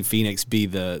Joaquin Phoenix be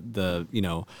the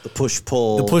push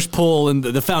pull, and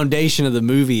the foundation of the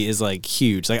movie is like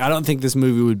huge. Like I don't think this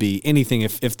movie would be anything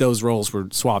if those roles were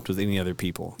swapped with any other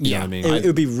people. You know what I mean? It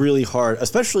would be really hard,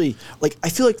 especially like I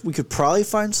feel like we could probably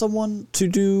find someone to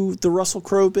do the Russell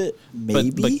Crowe bit.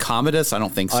 Maybe, but Commodus, I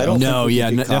don't think so.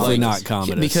 Definitely not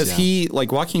Commodus because he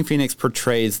like Joaquin Phoenix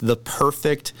portrays the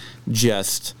perfect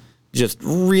just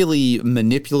really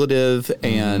manipulative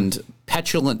and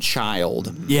petulant child.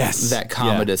 That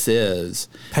Commodus is.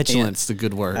 Petulant's the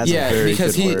good word.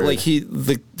 Because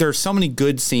there's so many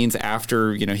good scenes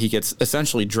after he gets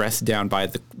essentially dressed down by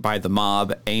the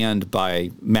mob and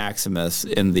by Maximus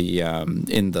in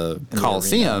the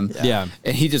Coliseum.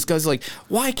 And he just goes like,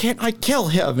 why can't I kill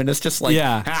him? And it's just like,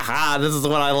 haha, this is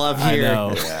what I love here. I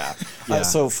know.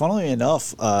 So funnily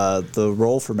enough, the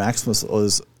role for Maximus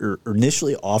was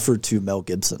initially offered to Mel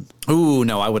Gibson. Ooh,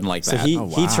 no, I wouldn't like that. So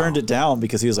he turned it down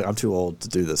because he was like, I'm too old to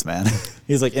do this, man.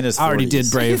 He's like in his 40s. I already did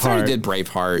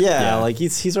Braveheart. Yeah, like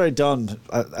he's already done.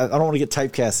 I don't want to get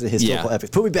typecast in historical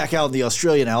epic. Put me back out in the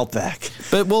Australian outback.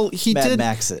 But he Mad did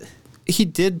Max it. He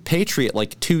did Patriot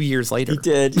like 2 years later. He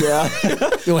did, yeah.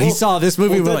 Well, he saw this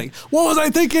movie and was like, what was I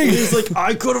thinking? He's like,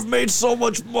 I could have made so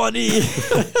much money.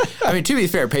 I mean, to be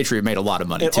fair, Patriot made a lot of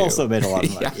money too. It also made a lot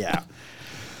of money, yeah.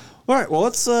 All right, well,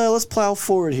 let's plow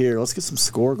forward here. Let's get some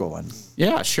score going.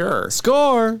 Yeah, sure.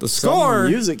 Score. The score.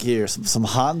 Some music here. Some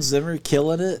Hans Zimmer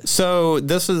killing it. So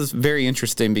this is very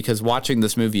interesting because watching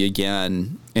this movie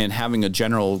again and having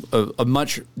a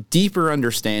much deeper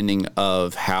understanding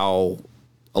of how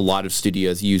a lot of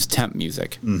studios use temp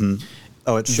music. Mm-hmm.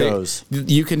 Oh, it shows.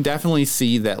 You can definitely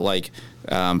see that, like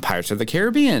Pirates of the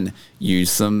Caribbean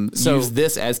use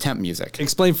this as temp music.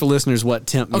 Explain for listeners what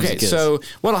temp music is. So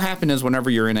what'll happen is whenever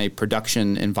you're in a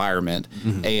production environment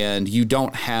and you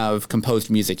don't have composed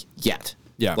music yet.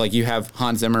 Yeah. Like you have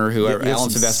Hans Zimmer, Alan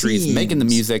Silvestri is making the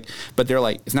music, but they're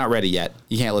like, it's not ready yet.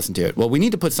 You can't listen to it. Well, we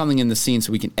need to put something in the scene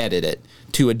so we can edit it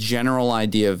to a general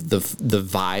idea of the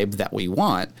vibe that we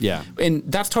want. Yeah. And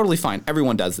that's totally fine.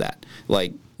 Everyone does that.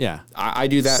 Like, I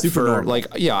do that super for normal.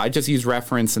 I just use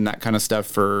reference and that kind of stuff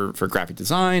for graphic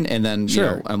design. And then,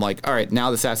 I'm like, all right, now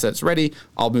this asset's ready.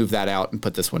 I'll move that out and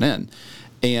put this one in.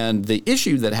 And the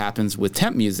issue that happens with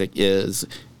temp music is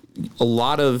a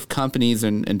lot of companies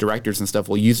and directors and stuff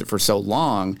will use it for so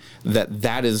long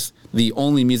that is the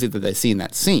only music that they see in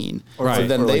that scene. Right. So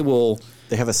then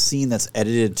they have a scene that's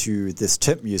edited to this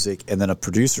temp music, and then a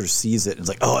producer sees it and is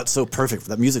like, "Oh, it's so perfect.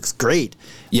 That music's great."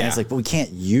 Yeah, and it's like, but we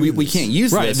can't use. We can't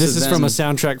use right. This. This is from a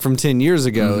soundtrack from 10 years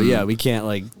ago. Mm-hmm. Yeah, we can't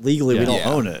legally we don't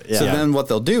own it. Yeah. So then what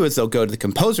they'll do is they'll go to the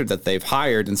composer that they've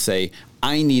hired and say,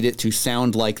 I need it to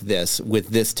sound like this with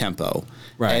this tempo.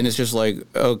 Right. And it's just like,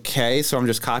 okay, so I'm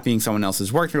just copying someone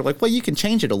else's work. And you're like, well, you can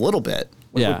change it a little bit.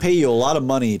 We pay you a lot of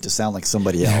money to sound like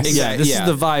somebody else. Exactly. This is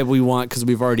the vibe we want because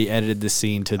we've already edited the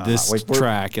scene to this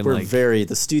track. And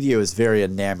the studio is very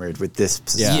enamored with this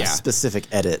specific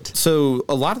edit. So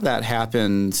a lot of that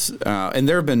happens, and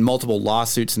there have been multiple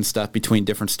lawsuits and stuff between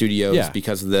different studios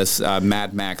because of this.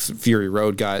 Mad Max Fury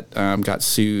Road got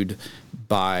sued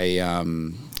by...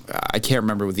 I can't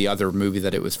remember the other movie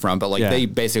that it was from, but they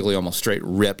basically almost straight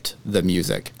ripped the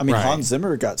music. I mean, Hans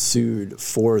Zimmer got sued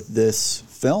for this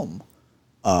film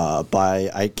by,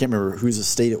 I can't remember whose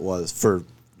estate it was,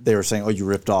 they were saying, oh, you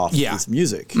ripped off this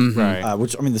music. Mm-hmm. Right.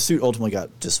 Which, I mean, the suit ultimately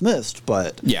got dismissed,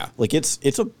 but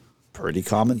it's a pretty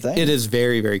common thing. It is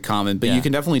very, very common, but you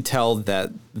can definitely tell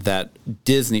that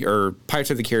Disney or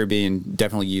Pirates of the Caribbean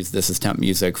definitely used this as temp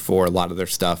music for a lot of their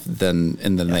stuff. And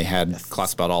then they had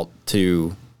Classified Alt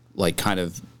to kind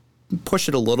of push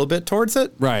it a little bit towards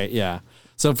it. Right, yeah.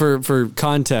 So for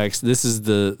context, this is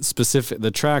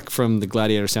the track from the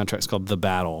Gladiator soundtrack is called The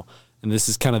Battle. and this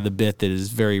is kind of the bit that is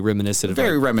very reminiscent of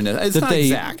Very like, reminiscent. It's that not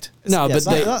exact. No, Yeah, but it's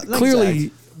they not clearly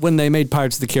exact. when they made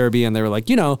Pirates of the Caribbean, they were like,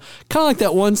 kind of like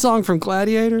that one song from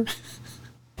Gladiator.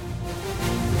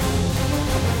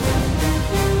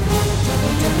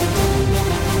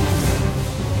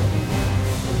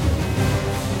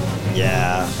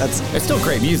 Yeah, It's still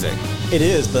great music. it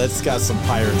is, but it's got some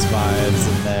Pirates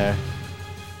vibes in there.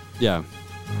 Yeah.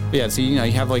 Yeah, so you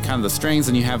have like kind of the strings,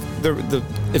 and you have the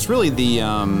it's really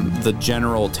the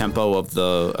general tempo of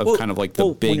kind of like the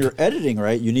when big. you're editing,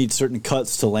 right, you need certain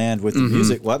cuts to land with the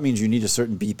music. Well, that means you need a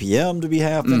certain BPM to be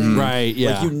happening. Right,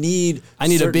 yeah. Like you need I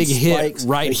need a certain big hit spikes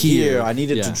right here. I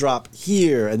need it to Yeah. drop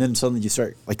here, and then suddenly you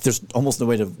start like there's almost no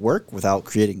way to work without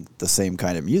creating the same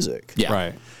kind of music. Yeah.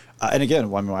 Right. And again,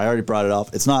 I already brought it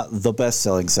up. It's not the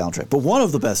best-selling soundtrack, but one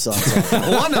of the best-selling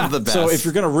soundtracks. One of the best. So if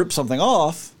you're going to rip something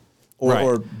off or, Right.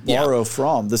 or borrow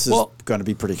from, this is Well, going to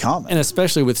be pretty common. And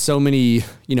especially with so many,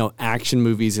 action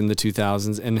movies in the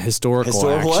 2000s and historical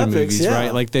Historical action epics, movies, yeah.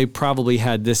 right? Like they probably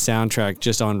had this soundtrack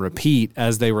just on repeat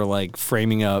as they were like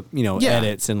framing up, Yeah.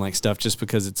 edits and like stuff just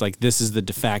because it's like this is the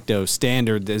de facto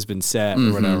standard that has been set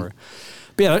or whatever.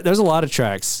 But yeah, there's a lot of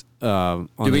tracks on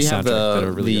do the we soundtrack have that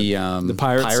are really the good. The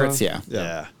Pirates song? Yeah.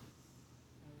 yeah.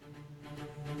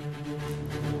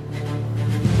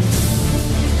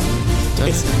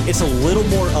 It's a little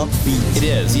more upbeat. It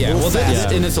is, yeah. A little Well,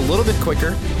 faster. and it's a little bit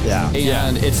quicker. Yeah.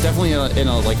 And it's definitely in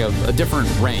a different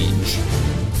range.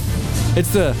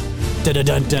 It's the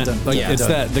dun-dun-dun-dun. Like Yeah. it's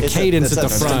the It's cadence it's at the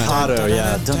that front. staccato,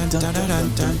 yeah. Dun, dun, dun,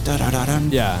 dun, dun, dun, dun, dun.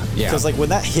 Yeah. Yeah. Because like when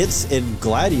that hits in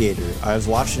Gladiator, I was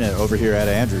watching it over here at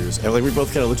Andrews, and like we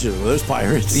both kind of looked at it. Well, there's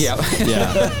pirates. Yeah.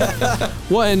 Yeah.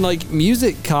 Well, and like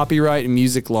music copyright and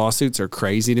music lawsuits are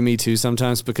crazy to me too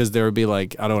sometimes because there would be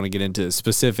like, I don't want to get into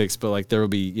specifics, but like there will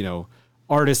be,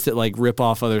 artists that like rip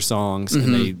off other songs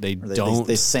and they Or don't.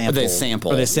 They sample. They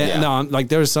sample. Or they say, Yeah. no, like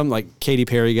there was some like Katy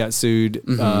Perry got sued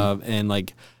and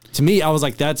like, to me, I was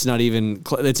like, that's not even,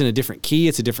 it's in a different key,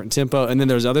 it's a different tempo. And then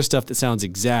there's other stuff that sounds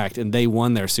exact and they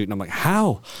won their suit. And I'm like,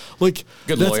 how? Like,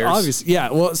 Good that's lawyers. obvious.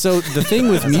 Yeah. Well, so the thing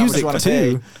with much you music wanna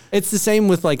too, pay. it's the same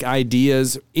with like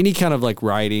ideas, any kind of like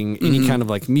writing, any kind of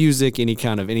like music, any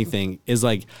kind of anything is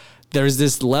like, there's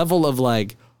this level of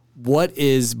like, what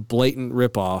is blatant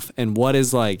ripoff and what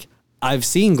is like, I've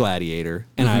seen Gladiator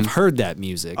and I've heard that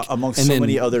music. Amongst and so then-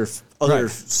 many other Right.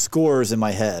 scores in my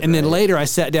head. and then right? later I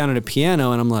sat down at a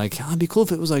piano and I'm like, oh, it'd be cool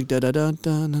if it was like da da da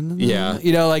da da da. Yeah.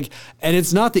 And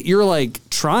it's not that you're like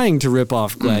trying to rip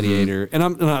off Gladiator, and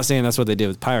I'm not saying that's what they did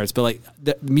with Pirates, but like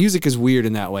the music is weird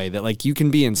in that way that like you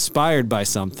can be inspired by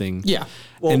something, Yeah.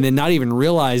 and then not even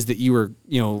realize that you were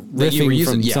That you riffing were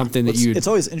using- from yeah. something that you. It's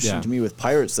always interesting to me with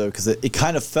Pirates though, because it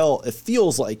kind of it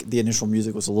feels like the initial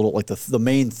music was a little like the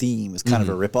main theme is kind of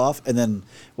a ripoff, and then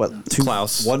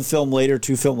Klaus. one film later,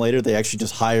 two film later, they actually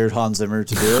just hired Hans Zimmer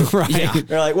to do it. Right. Yeah.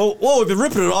 They're like, whoa, we've been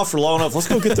ripping it off for long enough. Let's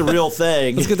go get the real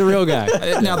thing. Let's get the real guy.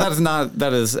 Now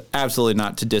that is absolutely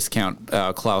not to discount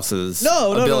Klaus's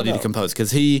No, ability no. to compose,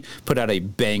 because he put out a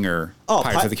banger Oh,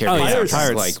 Pirates of the Caribbean. Pirates.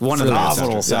 soundtrack, like one of the best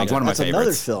Phenomenal soundtracks, like one of my That's another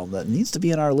favorites. film that needs to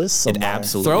be in our list It somewhere.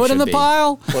 absolutely Throw it in should the be.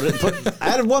 pile.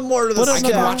 Added one more to the I can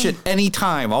stack. watch it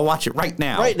anytime. I'll watch it right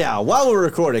now. right now while we're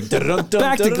recording.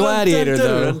 Back to Gladiator,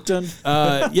 though.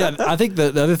 though. Yeah, I think the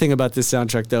other thing about this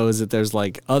soundtrack though is that there's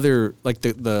like other like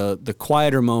the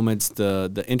quieter moments,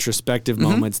 the introspective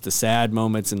moments, the sad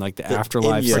moments, and like the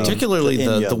afterlife. Enya. stuff. Particularly The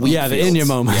the Enya. wheat Yeah, the fields. Enya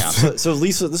moments. Yeah. So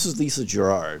Lisa, this is Lisa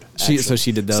Gerard. So actually.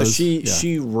 she did So those? she Yeah.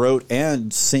 she wrote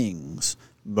and sings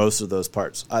most of those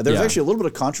parts. There was Yeah. actually a little bit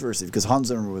of controversy because Hans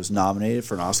Zimmer was nominated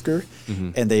for an Oscar, Mm-hmm.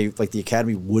 and they like the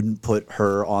Academy wouldn't put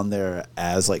her on there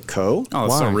as like co. Oh,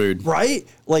 it's so Why? rude. Right?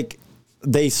 Like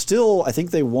they still, I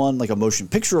think they won like a motion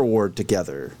picture award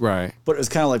together. Right. But it was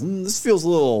kind of like this feels a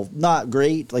little not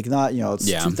great. Like not it's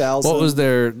Yeah. 2000. What was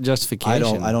their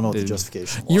justification? I don't know what the Did-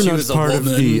 justification was. You're She not was a part of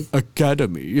woman. the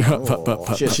Academy.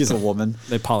 Oh, she's a woman.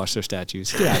 They polish their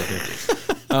statues. Get out of here.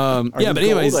 Are yeah, you but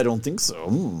anyways, gold? I don't think so.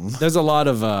 there's a lot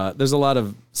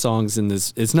of songs in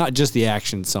this. It's not just the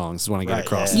action songs. Is what I get Right,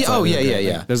 across. yeah. It's Yeah, oh, all-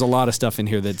 yeah. There's a lot of stuff in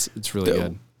here it's really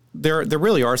good. There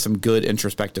really are some good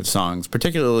introspective songs,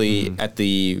 particularly at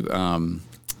the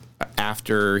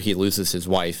after he loses his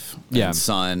wife Yeah. and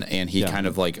son, and he Yeah. kind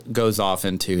of like goes off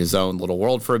into his own little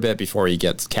world for a bit before he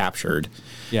gets captured.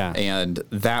 Yeah. And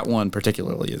that one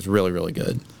particularly is really, really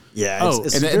good. Yeah. Oh,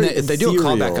 It's And very they do a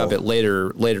callback ethereal. of it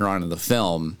later on in the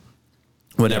film.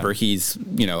 whenever he's,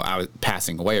 out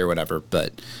passing away or whatever.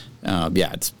 But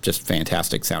it's just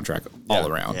fantastic soundtrack all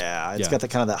around. Yeah, it's got that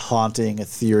kind of that haunting,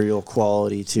 ethereal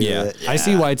quality to it. Yeah. I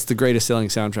see why it's the greatest selling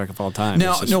soundtrack of all time.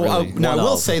 Now, I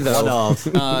will say though,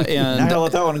 and not gonna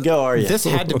let that one go, are you? This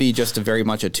had to be just a very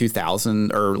much a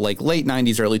 2000 or like late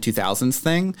 90s, early 2000s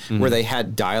thing where they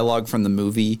had dialogue from the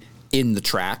movie in the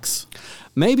tracks.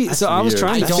 Maybe. That's so I was weird.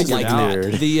 trying to I don't figure like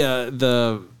it out.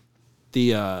 that.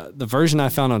 The version I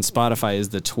found on Spotify is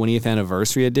the 20th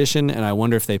anniversary edition, and I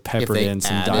wonder if they peppered they in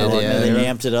some added dialogue. it. They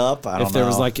amped it up. I don't know. If there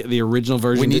was like the original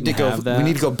version, We need to have that. We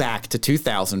need to go back to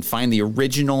 2000, find the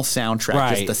original soundtrack,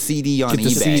 Right. just the CD on Get the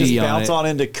eBay. CD just on bounce it. on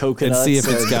into Coconuts And see if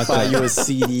it's got buy that. you a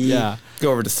CD. Yeah.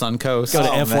 Go over to Suncoast. Go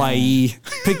to Oh, FYE,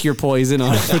 pick your poison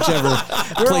on whichever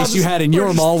place you had in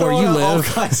your mall where you All live.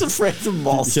 kinds of random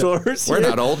mall stores. We're here.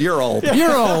 not old. You're old.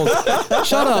 You're old.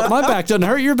 Shut up. My back doesn't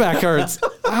hurt. Your back hurts.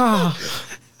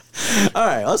 All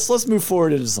right, let's move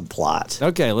forward into some plot.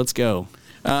 Okay, let's go.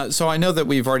 So I know that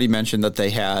we've already mentioned that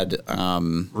they had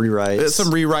Rewrites.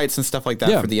 some rewrites and stuff like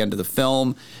that for the end of the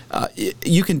film.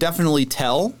 You can definitely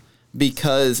tell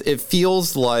because it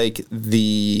feels like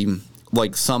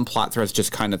some plot threads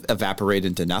just kind of evaporate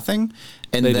into nothing,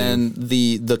 and then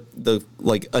the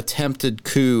like attempted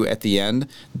coup at the end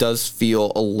does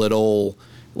feel a little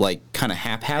like kind of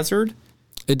haphazard.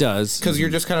 It does. Because you're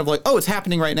just kind of like, oh, it's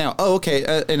happening right now. Oh, okay,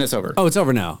 and it's over. Oh, it's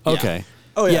over now. Okay.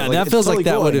 Oh, yeah, like, that it's feels totally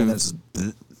like that would going,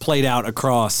 have played out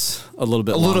across a little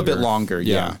bit A longer. little bit longer,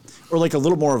 yeah. Or like a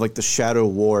little more of like the shadow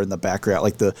war in the background.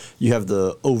 Like you have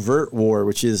the overt war,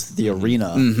 which is the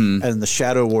arena, and the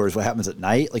shadow war is what happens at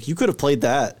night. Like you could have played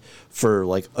that for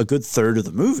like a good third of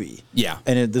the movie. Yeah.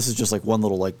 And this is just like one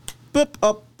little like, boop,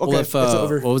 up, okay, Well, it's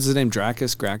over. what was his name?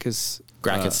 Gracchus. Gracchus.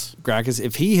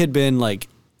 If he had been like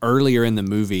earlier in the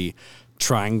movie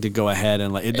trying to go ahead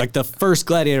and like the first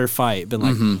Gladiator fight, been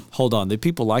like, hold on, the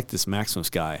people like this Maximus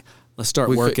guy. Let's start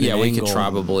working an we could angle.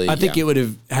 probably. I think it would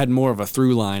have had more of a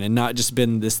through line and not just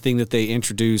been this thing that they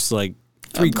introduced like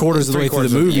three-quarters of the way through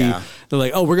the movie. They're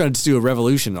like, oh, we're going to just do a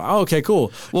revolution. Oh, okay,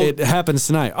 cool. Well, it happens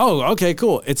tonight. Oh, okay,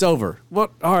 cool. It's over.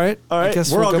 What? All right. I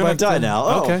guess we're all going to die now.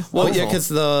 Oh, okay. Well, yeah,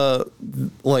 because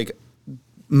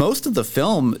most of the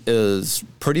film is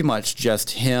pretty much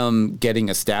just him getting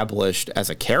established as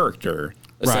a character.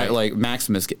 Right. Like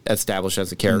Maximus established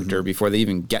as a character before they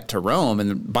even get to Rome.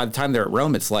 And by the time they're at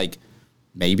Rome, it's like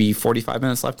maybe 45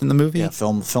 minutes left in the movie. Yeah,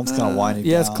 film's kind of winding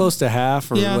down. Yeah, it's close to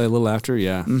half or a little after.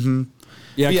 Yeah. Mm-hmm.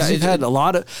 Yeah, because you've had a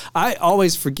lot of. I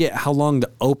always forget how long the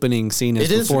opening scene is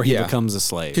before he becomes a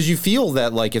slave. Because you feel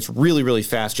that like it's really, really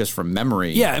fast just from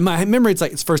memory. Yeah, in my memory, it's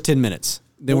like it's first 10 minutes.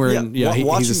 Then watching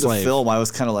he's a slave. the film, I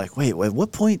was kind of like, wait, at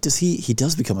what point does he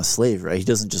does become a slave, right? He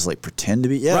doesn't just like pretend to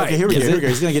be. Yeah, Right. okay, here we go.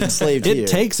 He's going to get enslaved here. It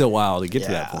takes a while to get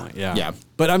to that point. Yeah. Yeah.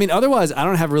 But I mean, otherwise, I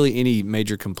don't have really any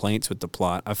major complaints with the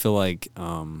plot. I feel like,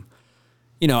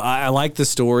 I like the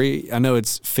story. I know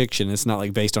it's fiction. It's not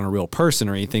like based on a real person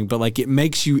or anything, but like it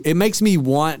makes me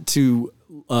want to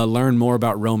learn more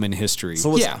about Roman history.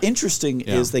 So what's interesting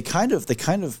is they kind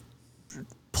of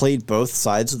played both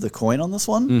sides of the coin on this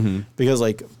one because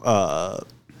like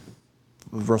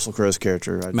Russell Crowe's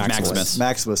character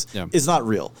Maximus is not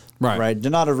real, right?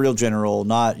 They're not a real general.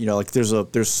 Not like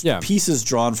there's pieces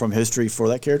drawn from history for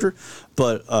that character,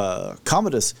 but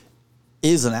Commodus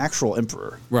is an actual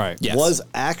emperor, right? Yes. Was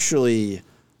actually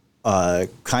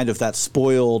kind of that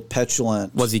spoiled,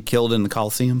 petulant. Was he killed in the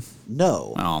Colosseum?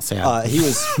 No. Oh, sad. He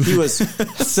was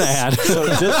sad. So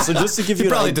just to give you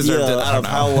an probably idea deserved it. I don't of know.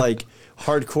 how like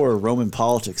hardcore Roman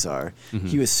politics are,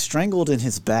 he was strangled in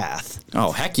his bath.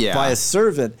 Oh, heck yeah. By a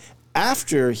servant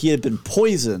after he had been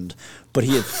poisoned, but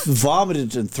he had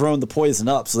vomited and thrown the poison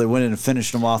up, so they went in and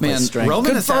finished him off by strangling.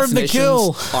 Roman Confirm the kill.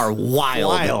 assassinations are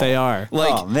wild. They are.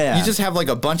 Like, oh, man. you just have like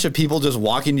a bunch of people just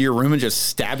walk into your room and just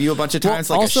stab you a bunch of times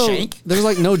like also, a shank. There's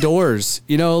like no doors.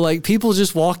 Like people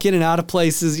just walk in and out of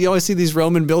places. You always see these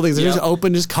Roman buildings. They're just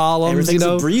open, just columns. Everything's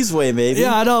a breezeway, maybe.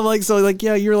 Yeah, I know.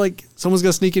 You're like, someone's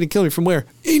gonna sneak in and kill me from where?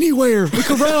 Anywhere.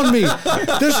 Look around me.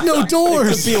 There's no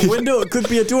doors. It could be a window. It could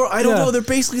be a door. I don't know. They're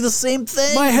basically the same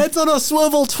thing. My head's on a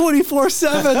swivel 24/7.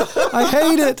 I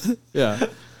hate it. Yeah.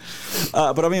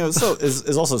 But I mean,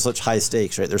 it's also such high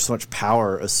stakes, right? There's so much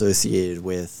power associated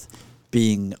with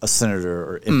being a senator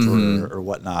or emperor or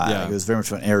whatnot. Yeah. Like, it was very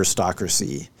much an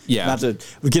aristocracy. Yeah. Not to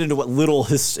get into what little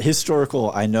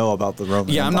historical I know about the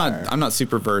Roman Empire. I'm not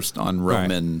super versed on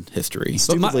Roman history.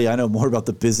 Stupidly, I know more about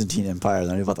the Byzantine Empire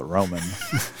than I do about the Roman.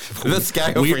 This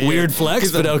guy over here, weird flex,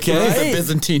 he's but okay. He's a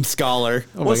Byzantine scholar.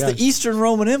 What's the Eastern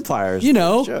Roman Empire? Is the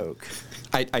joke.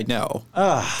 I know.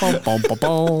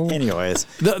 Anyways,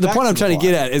 the point I'm trying to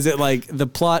get at is that like the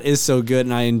plot is so good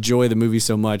and I enjoy the movie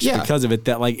so much because of it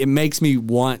that like it makes me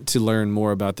want to learn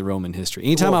more about the Roman history.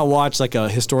 Anytime I watch like a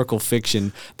historical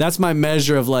fiction, that's my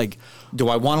measure of like, do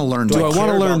I want to learn? Do I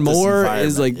want to learn more?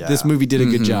 Is like this movie did a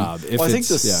good job. Well, I think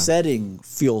the setting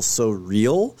feels so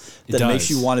real that it makes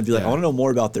you want to be like, I want to know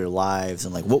more about their lives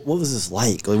and like what was this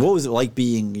like? Like what was it like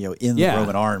being in the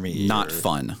Roman army? Not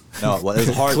fun. No, well, it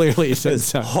was hard. Clearly, it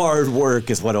was hard work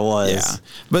is what it was. Yeah,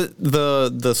 but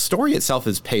the story itself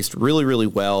is paced really, really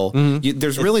well.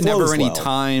 There's really never any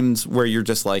times where you're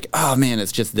just like, oh man,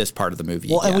 it's just this part of the movie.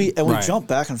 Well, again. and we jump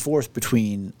back and forth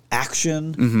between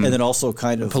action and then also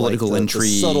kind of political like intrigue,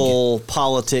 the subtle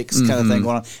politics kind of thing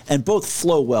going on, and both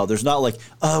flow well. There's not like,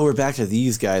 oh, we're back to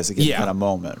these guys again kind of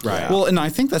moment. Right. Well, and I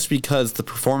think that's because the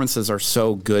performances are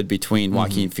so good between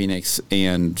Joaquin Phoenix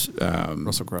and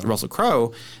Russell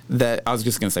Crowe that I was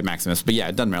just going to say Maximus, but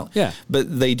it doesn't matter. Yeah.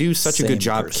 But they do such a good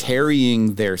job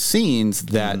carrying their scenes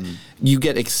that you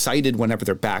get excited whenever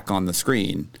they're back on the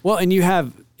screen. Well, and you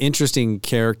have interesting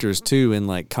characters too in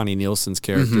like Connie Nielsen's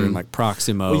character and like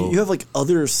Proximo. Well, you have like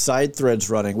other side threads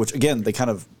running, which again, they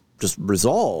kind of just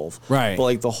resolve. Right. But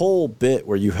like the whole bit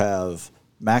where you have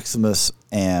Maximus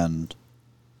and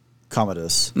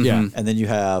Commodus. And then you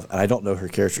have, and I don't know her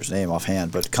character's name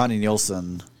offhand, but Connie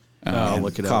Nielsen and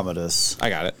look it up. Commodus. I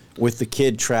got it. With the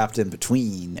kid trapped in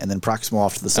between and then Proximo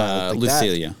off to the side. Like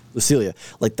Lucilia. Lucilia.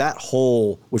 Like that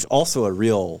whole, which also a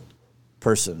real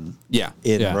person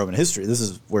in Roman history. This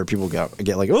is where people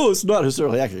get like, oh, it's not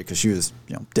historically accurate because she was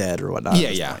dead or whatnot.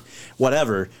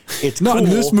 Whatever. It's not cool.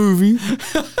 in this movie.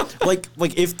 like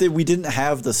if we didn't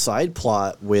have the side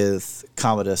plot with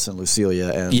Commodus and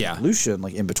Lucilia and Lucian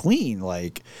like in between,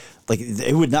 like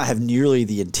it would not have nearly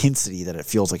the intensity that it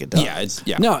feels like it does.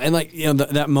 No, and like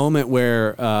that moment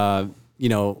where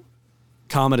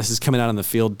Commodus is coming out on the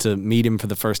field to meet him for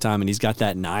the first time, and he's got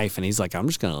that knife, and he's like, "I'm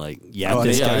just gonna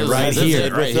this guy right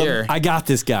here. I got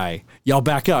this guy. Y'all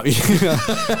back up.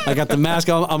 I got the mask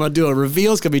on. I'm gonna do a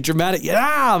reveal. It's gonna be dramatic.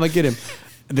 Yeah, I'm gonna get him.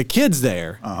 The kid's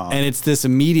there, and it's this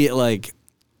immediate like,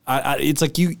 it's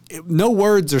like no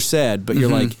words are said, but you're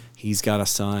like, he's got a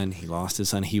son. He lost his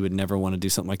son. He would never want to do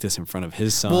something like this in front of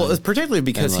his son. Well, it's particularly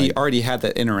because he already had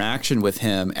that interaction with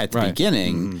him at the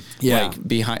beginning, like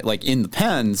behind, like in the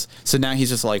pens. So now he's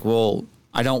just like, well,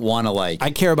 I don't want to like. I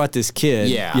care about this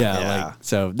kid. Like,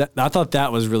 so I thought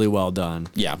that was really well done.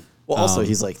 Yeah. Well, also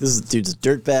he's like, this dude's a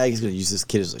dirtbag. He's going to use this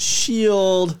kid as a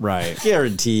shield. Right.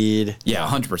 Guaranteed. Yeah,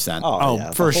 100%.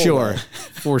 Oh, for sure.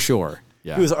 For sure.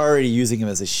 Yeah. He was already using him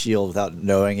as a shield without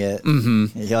knowing it.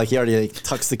 He already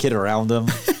tucks the kid around him.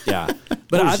 Yeah.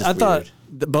 But I thought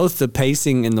both the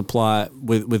pacing and the plot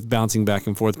with bouncing back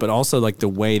and forth, but also like the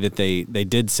way that they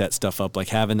did set stuff up, like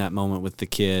having that moment with the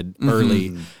kid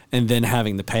early and then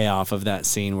having the payoff of that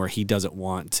scene where he doesn't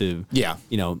want to,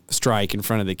 strike in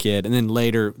front of the kid. And then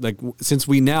later, like since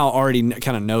we now already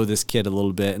kind of know this kid a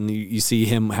little bit and you see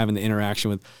him having the interaction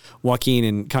with Joaquin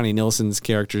and Connie Nielsen's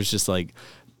characters, just like,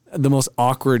 the most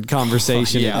awkward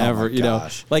conversation ever,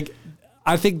 like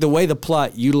I think the way the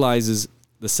plot utilizes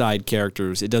the side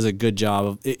characters, it does a good job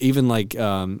of even like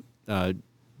Jaimon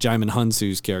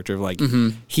Hunsu's character, like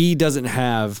he doesn't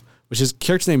have, which his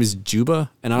character's name is Juba,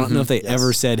 and I don't know if they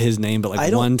ever said his name, but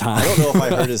like one time. I don't know if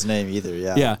I heard his name either,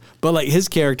 Yeah, but like his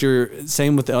character,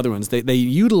 same with the other ones, they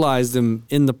utilize them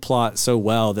in the plot so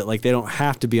well that like they don't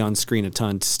have to be on screen a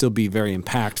ton to still be very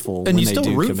impactful. And you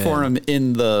still root for him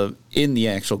in the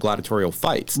actual gladiatorial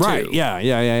fights, too. Right,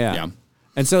 yeah.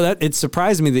 And so that it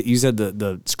surprised me that you said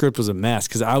the script was a mess,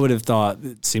 because I would have thought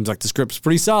it seems like the script's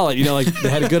pretty solid. Like they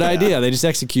had a good idea, they just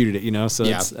executed it. So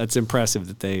that's impressive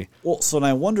that they. Well, so and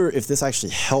I wonder if this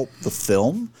actually helped the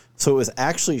film. So it was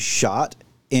actually shot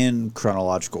in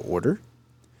chronological order.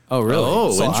 Oh, really?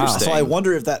 Oh, interesting. So I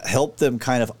wonder if that helped them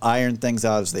kind of iron things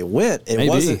out as they went.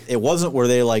 It wasn't where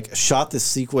they like shot this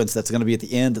sequence that's going to be at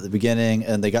the end, at the beginning,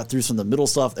 and they got through some of the middle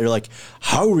stuff. They're like,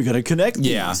 how are we going to connect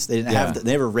these? They didn't have. They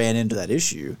never ran into that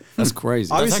issue. That's crazy.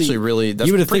 That's actually really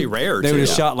pretty rare. They would have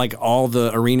shot like all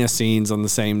the arena scenes on the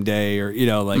same day, or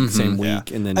the same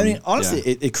week, and then. I mean, honestly,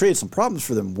 it created some problems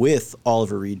for them with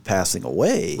Oliver Reed passing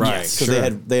away, right? Because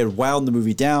they had wound the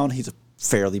movie down. He's a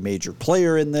fairly major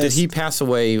player in this. Did he pass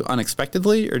away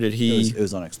unexpectedly, or did he? It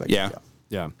was unexpected.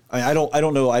 Yeah. I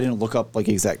don't know. I didn't look up like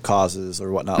exact causes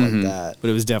or whatnot like that.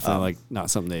 But it was definitely like not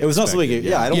something they. It was not something.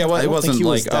 It wasn't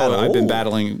like I've been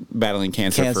battling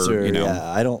cancer for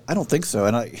Yeah, I don't think so.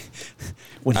 And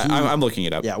I'm looking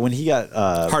it up. Yeah, when he got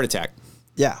heart attack.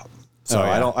 Yeah. So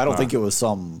I don't think it was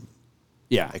some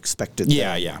expected thing.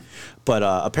 Yeah. But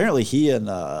apparently he and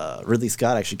Ridley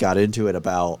Scott actually got into it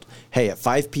about, hey, at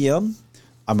 5 p.m.,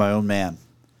 I'm my own man.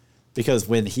 Because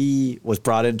when he was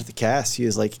brought into the cast, he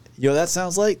was like, you know, that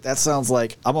sounds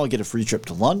like I'm going to get a free trip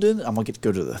to London. I'm going to get to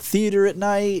go to the theater at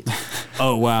night.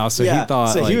 Oh, wow. So he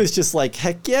thought. So he was just like,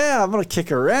 heck yeah, I'm going to kick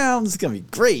around. This is going to be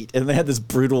great. And they had this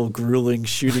brutal, grueling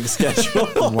shooting schedule.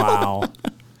 Wow.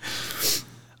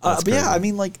 But yeah, I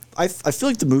mean, like, I feel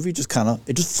like the movie just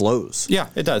it just flows. Yeah,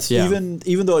 it does. Yeah.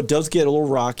 Even though it does get a little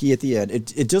rocky at the end,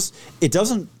 it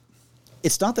doesn't,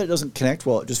 it's not that it doesn't connect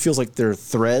well. It just feels like there are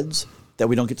threads that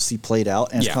we don't get to see played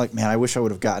out. And it's kind of like, man, I wish I would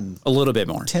have gotten a little bit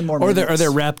more. 10 more minutes. Or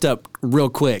they're wrapped up real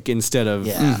quick instead of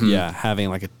Yeah. having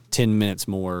like a 10 minutes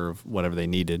more of whatever they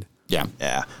needed. Yeah.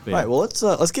 Yeah. All right, well,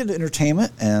 let's get into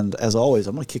entertainment. And as always,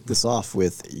 I'm going to kick this off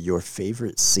with your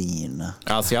favorite scene.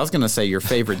 I was going to say your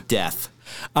favorite death.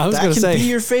 I was going to say be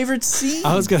your favorite scene.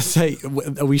 I was going to say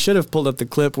we should have pulled up the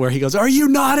clip where he goes, "Are you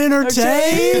not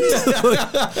entertained?"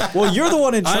 Well, you're the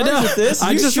one in charge of this.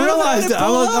 I just realized it.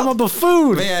 I'm a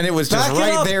buffoon. Man, it was just Back it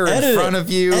right up. there Edit in front of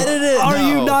you. Edit it. Are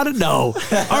you not? No.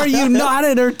 Are you not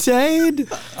entertained?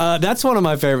 That's one of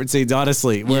my favorite scenes,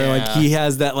 honestly, where like Yeah. he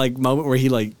has that like moment where he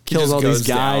like kills just all these goes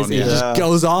guys down, and he just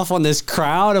goes off on this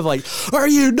crowd of like, "Are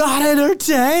you not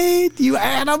entertained, you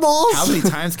animals?" How many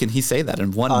times can he say that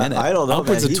in 1 minute? I don't know.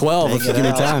 Upwards man. of 12 if you give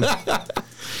me Hanging time.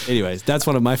 Anyways, that's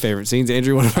one of my favorite scenes.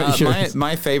 Andrew, what about yours?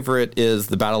 My favorite is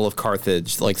the Battle of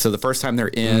Carthage. Like, so the first time they're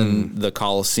in the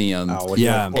Colosseum. When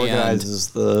Yeah. he organizes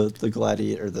the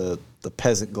gladiator, the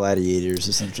peasant gladiators,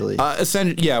 essentially.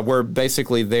 Where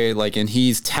basically they like, and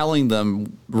he's telling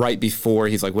them right before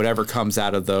he's like, whatever comes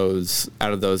out of those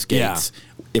gates,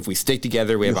 if we stick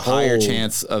together, we have a higher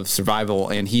chance of survival.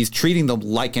 And he's treating them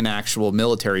like an actual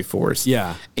military force.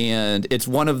 Yeah. And it's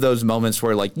one of those moments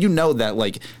where like, you know that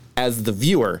like, as the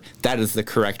viewer, that is the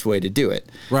correct way to do it.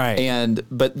 Right.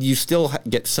 But you still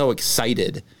get so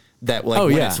excited that like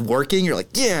when it's working, you're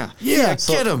like, get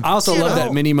him. I also get love him.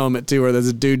 that mini moment too, where there's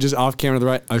a dude just off camera to the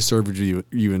right. "I served you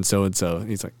and so and so."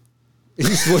 He's like, he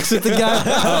just looks at the guy.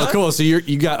 "Oh, cool. So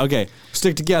you got okay.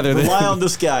 Stick together." Then. Rely on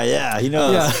this guy. Yeah, he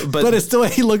knows. Yeah, but it's the way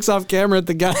he looks off camera at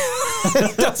the guy.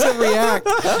 Doesn't react.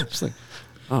 Just like,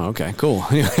 oh, okay, cool.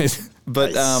 Anyways.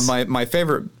 But my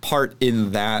favorite part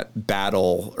in that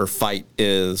battle or fight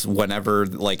is whenever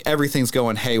like everything's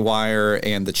going haywire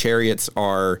and the chariots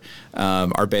are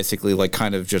basically like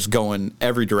kind of just going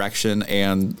every direction,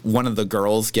 and one of the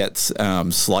girls gets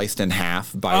sliced in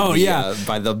half by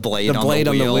by the blade on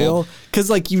the wheel. Because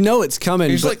like you know it's coming.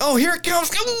 He's like, oh, here it comes.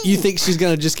 You think she's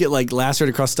gonna just get like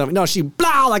lacerated across the stomach? No, she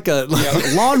like a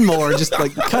lawnmower, just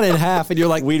like cut in half, and you're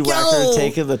like, Weed whacker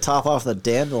taking the top off the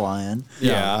dandelion.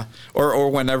 Yeah.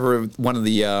 Or whenever one of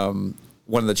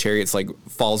the chariots like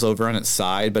falls over on its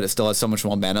side, but it still has so much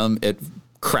momentum, it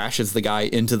crashes the guy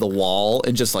into the wall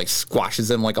and just like squashes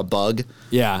him like a bug.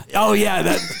 Yeah. Oh yeah.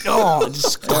 There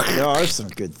are some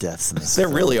good deaths in this. There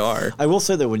film. really are. I will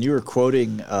say that when you were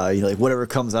quoting, like whatever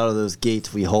comes out of those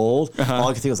gates we hold, all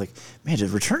I could think was like, man,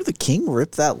 did Return of the King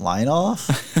rip that line off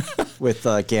with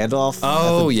Gandalf?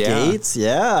 Oh, at the yeah. gates?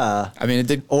 Yeah. I mean, it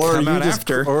did Or come you out just,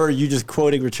 after. or are you just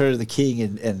quoting Return of the King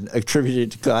and attributing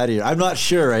it to Gladiator? I'm not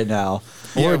sure right now.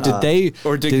 Or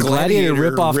did Gladiator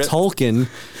rip off Tolkien,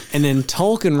 and then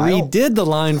Tolkien redid the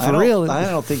line for real? I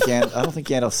don't think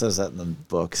Gandalf says that in the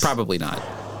books. Probably not.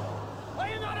 Are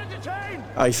you not entertained?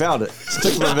 Oh, he found it. Just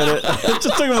took him a minute.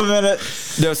 Just took him a minute.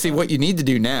 No, see, what you need to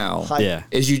do now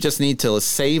is you just need to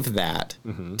save that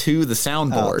to the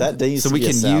soundboard That needs so to we be a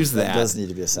can sound- use That that. does need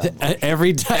to be a soundboard.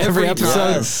 Every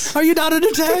episode. Yes. Are you not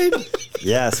entertained?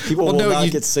 Yes, people will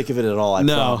not get sick of it at all. I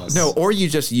promise. No, or you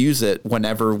just use it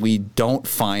whenever we don't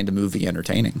find a movie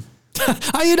entertaining.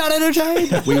 Are you not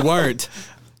entertained? We weren't.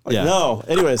 Yeah. No.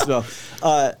 Anyways, no.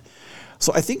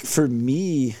 So I think for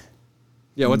me,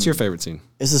 Yeah. What's your favorite scene?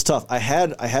 this is tough. I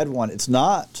had one. It's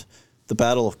not the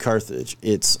Battle of Carthage.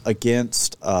 It's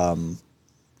against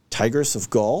Tigris of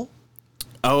Gaul.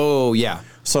 Oh yeah,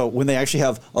 So when they actually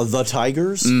have the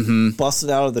tigers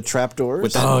busted out of the trapdoors.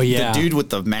 with the dude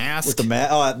with the mask. With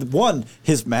the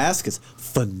his mask is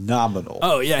phenomenal.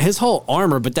 Oh yeah, his whole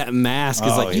armor, but that mask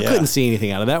is Oh, like you yeah. couldn't see anything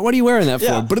out of that. What are you wearing that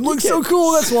Yeah, for? But it looks you so can't-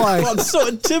 cool. That's why. Well, it's so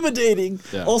intimidating.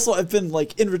 Yeah. Also, I've been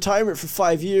like in retirement for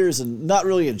 5 years and not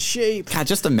really in shape. God,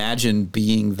 just imagine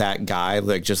being that guy,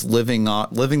 like just living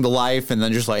the life, and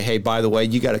then just like, hey, by the way,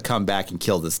 you got to come back and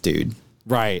kill this dude.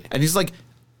 Right. And he's like,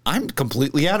 I'm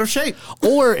completely out of shape.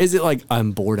 Or is it like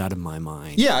I'm bored out of my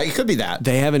mind? Yeah, it could be that.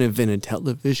 They haven't invented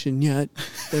television yet.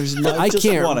 There's no, I just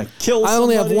can't. wanna kill I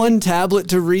only have somebody. one tablet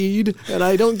to read, and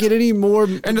I don't get any more.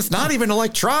 And it's not even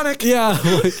electronic. Yeah.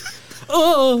 Like,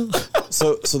 oh.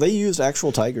 So they used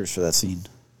actual tigers for that scene.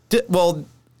 Well,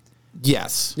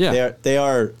 yes. Yeah. They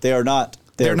are not.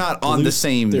 They're not on the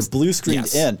same. They're blue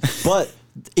screened in, but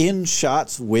in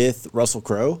shots with Russell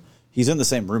Crowe, he's in the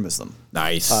same room as them.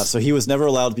 Nice. So he was never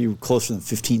allowed to be closer than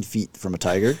 15 feet from a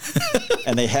tiger,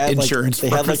 and they had Insurance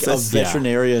like a purposes.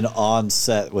 veterinarian on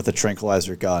set with a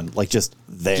tranquilizer gun, like just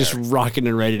there, Just rocking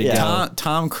and ready to go.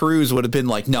 Tom Cruise would have been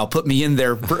like, "No, put me in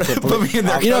there. Put me in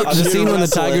there." You know, I'm the gonna scene when the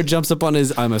wrestle tiger it. jumps up on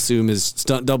his, I'm assuming his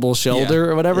stunt double shoulder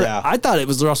or whatever. Yeah. I thought it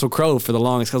was Russell Crowe for the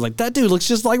longest. 'Cause I was like, that dude looks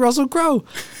just like Russell Crowe.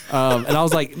 And I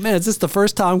was like, man, is this the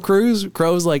first Tom Cruise?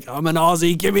 Crowe's like, I'm an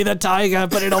Aussie. Give me the tiger.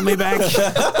 Put it on me back.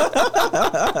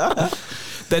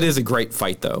 That is a great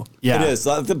fight, though. Yeah. It is,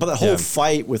 but the whole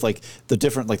fight with like the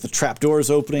different like the trapdoors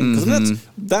opening, because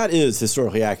that is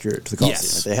historically accurate to the Coliseum.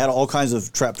 Yes. They had all kinds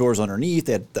of trapdoors underneath.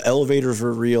 They had, the elevators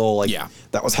were real. Like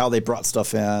that was how they brought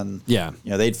stuff in. Yeah.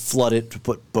 You know, they'd flood it to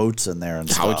put boats in there and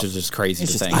stuff. Which is just crazy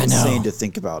It's to just think. insane to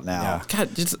think about now.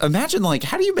 God, just imagine like,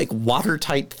 how do you make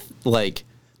watertight like?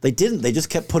 They didn't. They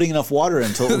just kept putting enough water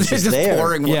until it was They're just there.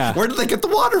 pouring. Yeah. Where did they get the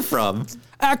water from?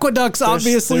 Aqueducts,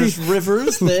 obviously. There's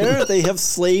rivers there. They have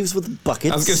slaves with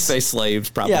buckets. I was gonna say slaves,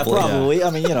 probably. Yeah, probably.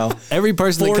 I mean, you know, Every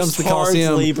person that comes to the forced hard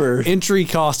Coliseum, labor. entry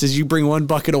cost is you bring one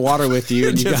bucket of water with you.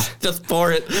 And you just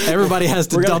pour it. everybody has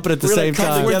to We're gonna- dump it at the we're gonna same come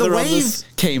time. Where the together on wave this.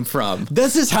 came from.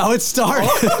 This is how it started.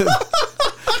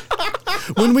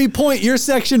 When we point, your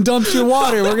section dumps your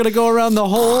water. We're going to go around the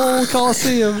whole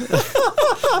Coliseum.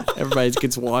 Everybody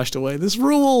gets washed away. This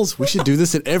rules. We should do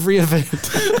this at every event.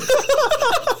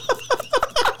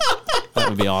 That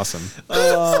would be awesome.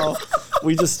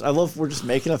 we're just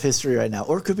making up history right now,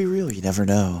 or it could be real. You never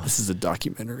know. This is a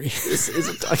documentary. This is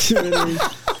a documentary.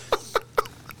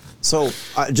 So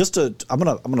I'm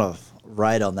gonna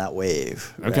ride on that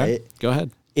wave. Okay, Right? go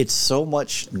ahead. It's so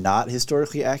much not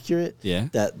historically accurate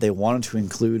that they wanted to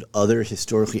include other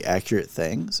historically accurate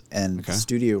things, and the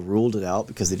studio ruled it out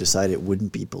because they decided it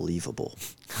wouldn't be believable.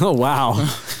 Oh, wow.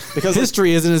 Because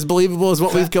history isn't as believable as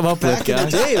what we've come up with, Back in the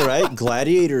guys. day, right?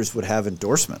 Gladiators would have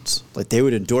endorsements. Like they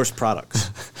would endorse products.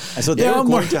 And so they were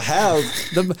going to have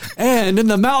And in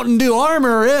the Mountain Dew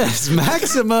armor is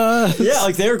Maxima. yeah,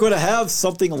 like they were going to have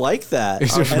something like that. And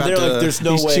they're like, there's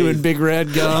no He's way. chewing Big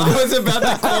Red gum. I was about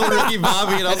to quote Ricky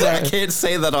Bobby, and I was like, I can't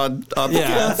say that on the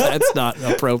Yeah, that's not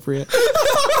appropriate.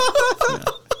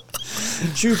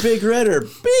 Chew Big Red or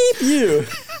beep you.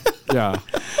 Yeah.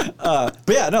 But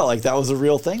yeah, no, like that was a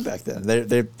real thing back then.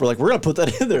 They were like, we're going to put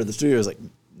that in there. The studio was like,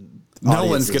 No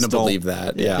one's audiences going to don't- believe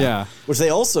that. Yeah. Yeah. Which they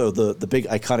also, the big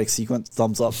iconic sequence,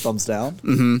 thumbs up, thumbs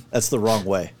down, that's the wrong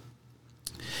way.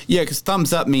 Yeah, because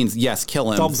thumbs up means yes,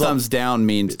 kill him. Thumbs up. Thumbs down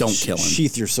means don't kill him.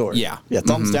 Sheath your sword. Yeah. Yeah,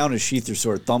 thumbs down is sheath your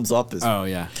sword. Thumbs up is Oh,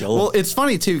 yeah. kill him. Well, it's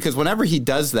funny too because whenever he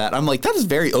does that, I'm like, that is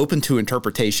very open to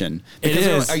interpretation. It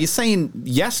Because is. Are you saying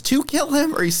yes to kill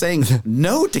him, or are you saying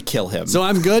no to kill him? So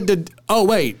I'm good to. Oh,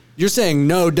 wait. You're saying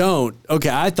no, don't.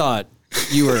 Okay, I thought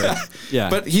you were. Yeah.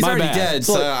 but he's My already bad. dead,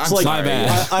 so I'm like, my sorry.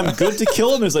 bad. I'm good to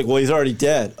kill him. It's like, well, he's already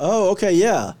dead. Oh, okay,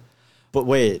 yeah. But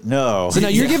wait, no. So now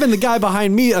you're giving the guy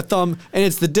behind me a thumb, and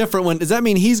it's the different one. Does that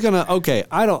mean he's gonna? Okay,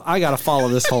 I gotta follow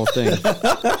this whole thing.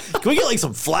 Can we get like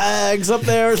some flags up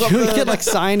there or something? Can we get like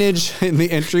signage in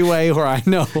the entryway where I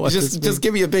know what this means? Just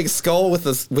give me a big skull with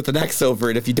an X over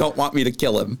it if you don't want me to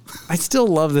kill him. I still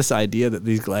love this idea that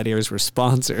these gladiators were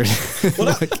sponsored.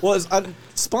 Well, it's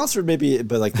sponsored maybe,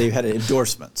 but like they had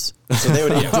endorsements, so they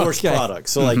would endorse Okay.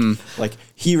 products. So like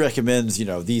he recommends,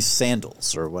 these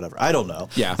sandals or whatever. I don't know.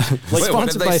 Yeah. Like, Wait, what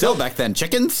did sponsored they by- sell back then?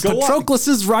 Chickens? Go on.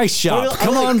 Patroclus's Rice Shop.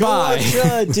 Come on go by.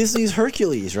 watch, Disney's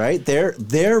Hercules, right?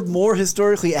 They're more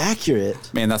historically accurate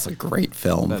Man, that's a great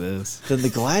film. That is. than the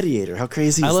Gladiator. How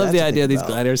crazy! I is love that the to idea of think these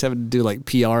about? gladiators having to do like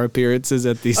PR appearances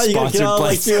at these Oh, you gotta sponsored get on,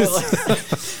 like, do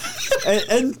places. it,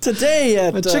 and today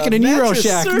at A chicken and Euro Mattress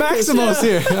Shack. Circus, Maximo's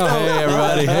yeah. here. Oh, hey,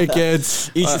 everybody. Hey,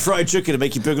 kids. Eat your fried chicken to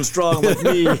make you big and strong like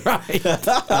me.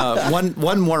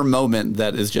 One more moment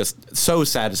that is just so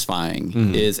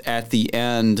satisfying is at the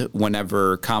end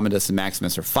whenever Commodus and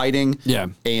Maximus are fighting. Yeah.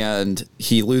 And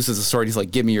he loses the sword. He's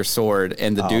like, "Give me your sword,"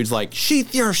 and the dude's like,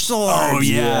 "Sheath your sword." Oh,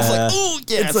 yeah. It's like, "Oh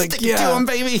yeah, It's like, stick it to him,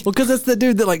 baby." Well, because that's the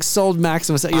dude that like sold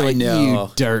Maximus. You're I like, know.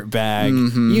 you dirtbag.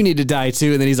 You need to die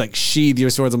too. And then he's like, sheathe your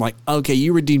swords. I'm like, okay,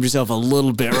 you redeemed yourself a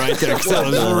little bit right there because that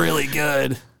was really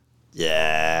good.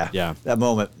 Yeah. Yeah. That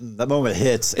moment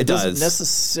hits. It doesn't does.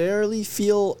 necessarily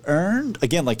feel earned.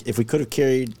 Again, like if we could have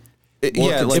carried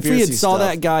Yeah, like if we had conspiracy saw stuff.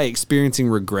 that guy experiencing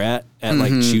regret at like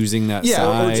choosing that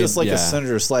side, Or just like a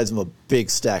senator slides him a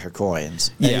big stack of coins.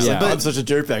 And Yeah. he's like, But- I'm such a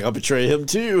dirtbag, I'll betray him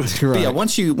too. But yeah, Right.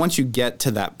 once you get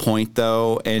to that point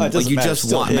though, and it like doesn't you matter, just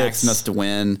still want hits. Maximus to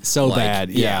win, So like, bad,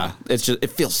 yeah. it's just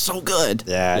it feels so good.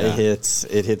 Yeah, Yeah.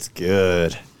 it hits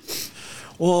good.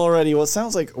 Well, already, well, it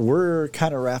sounds like we're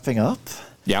kind of wrapping up.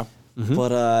 Yeah,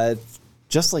 But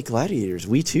just like Gladiators,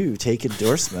 we too take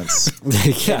endorsements.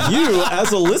 Yeah. You,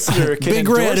 as a listener, can Big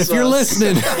endorse Red, if you're us.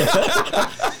 listening.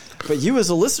 But you, as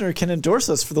a listener, can endorse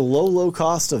us for the low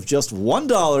cost of just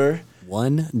 $1.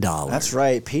 $1. That's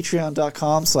right.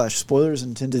 Patreon.com/spoilers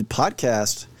intended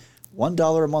podcast.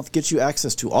 $1 a month gets you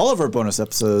access to all of our bonus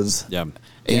episodes. Yeah.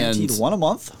 Guaranteed And- one a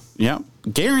month. yeah,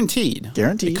 guaranteed.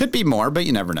 Guaranteed. It could be more, but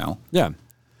you never know. Yeah.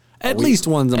 At least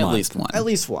one's a At month. least one. At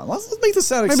least one. Let's make this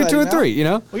sound Maybe exciting. 2 or now. 3, you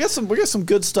know? We got some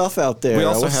good stuff out there. We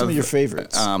also What's have some of your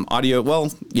favorites? audio.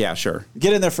 Well, yeah, sure.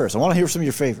 Get in there first. I want to hear some of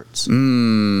your favorites.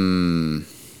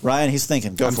 Ryan, he's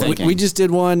thinking. Go for thinking. it. We just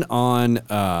did one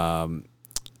on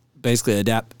basically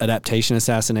adaptation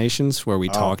assassinations where we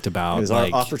talked It about was our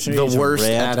like opportunity the to worst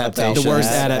rant adaptations. about the worst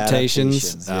bad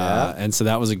adaptations. Yeah. And so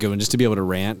that was a good one, just to be able to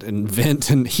rant and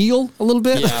vent and heal a little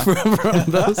bit Yeah.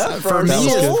 from those. For me, That was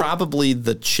it's good. probably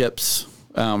the Chips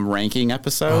ranking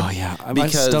episode. Oh yeah, my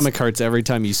because stomach hurts every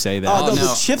time you say that. Oh, no, no.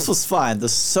 the chips was fine. The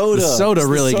soda. The soda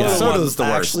really got me. Soda's the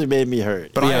worst. actually made me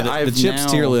hurt. But yeah, I've the chips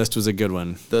now- tier list was a good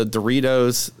one. the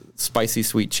Doritos spicy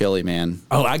sweet chili, man.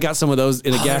 Oh, I got some of those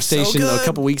in a gas they're so station a good.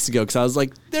 couple weeks ago because I was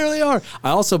like, there they are.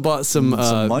 I also bought some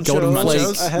Munchos? golden flakes.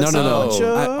 Munchos? I had No. some I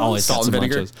Munchos. always Salt got some and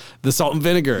vinegar? Munchos. The salt and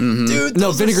vinegar. Dude, No,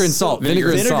 those vinegar are and so- salt. Vinegar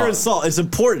and Vinegar salt. and salt. It's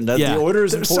important. Yeah. The order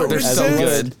is They're important. They're as so it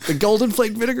is. good. The golden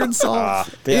flake vinegar and salt.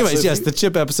 But yeah, Anyways, so if yes, you- the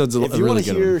chip episode's a If you really want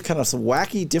to good hear one. kind of some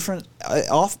wacky, different,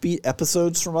 offbeat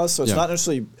episodes from us, so it's Yeah. not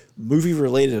necessarily movie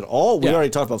related at all. We Yeah.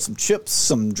 already talked about some chips,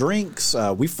 some drinks.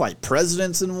 We fight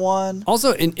presidents in one.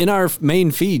 Also, in our main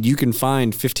feed, you can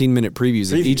find 15-minute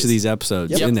previews of each Previews. of these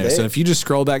episodes Yep. in there. So They- if you just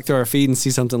scroll back through our feed and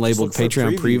see something labeled look for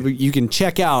Patreon preview. preview, you can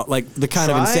check out like the kind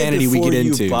of Try insanity we before get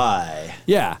you into. buy.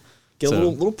 Yeah. Get So- a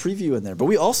little preview in there. But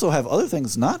we also have other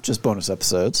things, not just bonus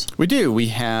episodes. We do. We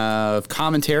have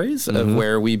commentaries of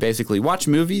where we basically watch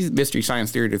movies, Mystery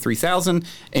Science Theater 3000,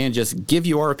 and just give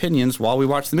you our opinions while we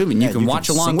watch the movie. And Yeah, you can you watch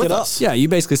can along sync with it up. us. Yeah, you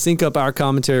basically sync up our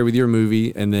commentary with your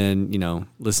movie and then,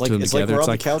 listen to them It's like together. we're on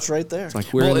the couch right there. It's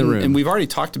like we're Well, in the room. and we've already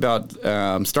talked about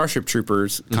Starship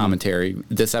Troopers commentary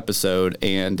this episode,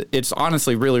 and it's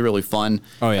honestly really, really fun.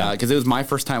 Oh, yeah. Because it was my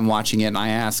first time watching it, and I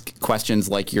ask questions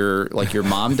like your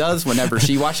mom does whenever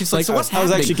she watches. Like, so what's I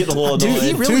was happening? actually getting a little Dude, annoyed.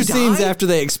 he really Two scenes died? after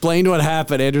they explained what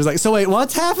happened, Andrew's like, so wait,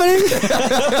 what's happening?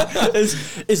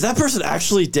 Is that person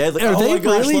actually dead? Like, Are oh they my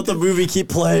gosh, really- let the movie keep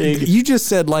playing. You just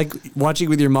said like watching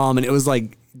with your mom, and it was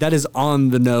like that is on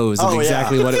the nose of Oh, yeah.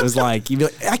 exactly what it was like. You'd be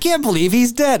like, I can't believe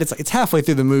he's dead. It's like it's halfway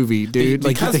through the movie, dude.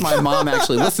 Like you Because think- my mom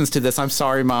actually listens to this, I'm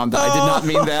sorry, Mom, that I did not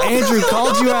mean that. Andrew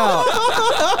called you out.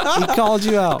 He called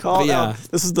you out. Call But yeah, out.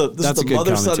 This is the That's a good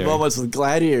mother son commentary. moments with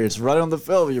Gladiators running on the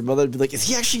film. Your mother would be like, "Is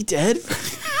he actually dead?"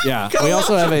 yeah. We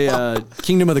also have a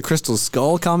Kingdom of the Crystal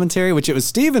Skull commentary, which it was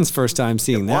Steven's first time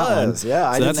seeing that one. Yeah,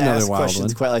 I So didn't ask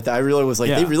questions quite like that. I really was like,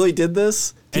 Yeah. they really did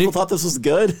this. People it- thought this was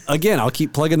good. Again, I'll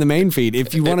keep plugging the main feed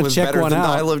if you It want to was check better one than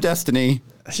out. Dial of Destiny.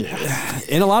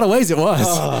 In a lot of ways, it was.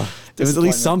 It was at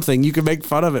least disappointment. something. You could make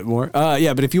fun of it more.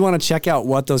 Yeah, but if you want to check out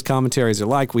what those commentaries are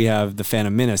like, we have the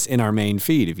Phantom Menace in our main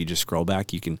feed. If you just scroll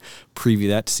back, you can preview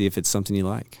that to see if it's something you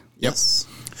like. Yes.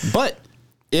 But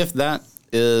if that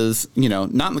is,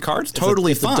 not in the cards,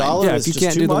 totally if the fine. dollar Yeah, is if you just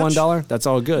can't too do the much. $1, that's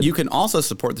all good. You can also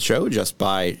support the show just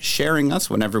by sharing us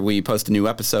whenever we post a new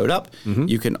episode up.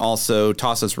 You can also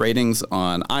toss us ratings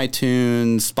on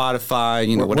iTunes, Spotify,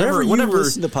 Wherever whatever you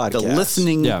listen to the podcasts.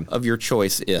 listening Yeah. of your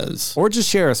choice is. or just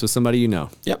share us with somebody you know.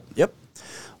 Yep. Yep.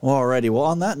 Well, alrighty. Well,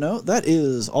 on that note, that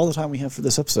is all the time we have for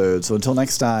this episode. So until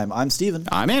next time, I'm Steven,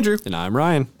 I'm Andrew. And I'm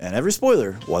Ryan. and every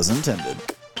spoiler was intended.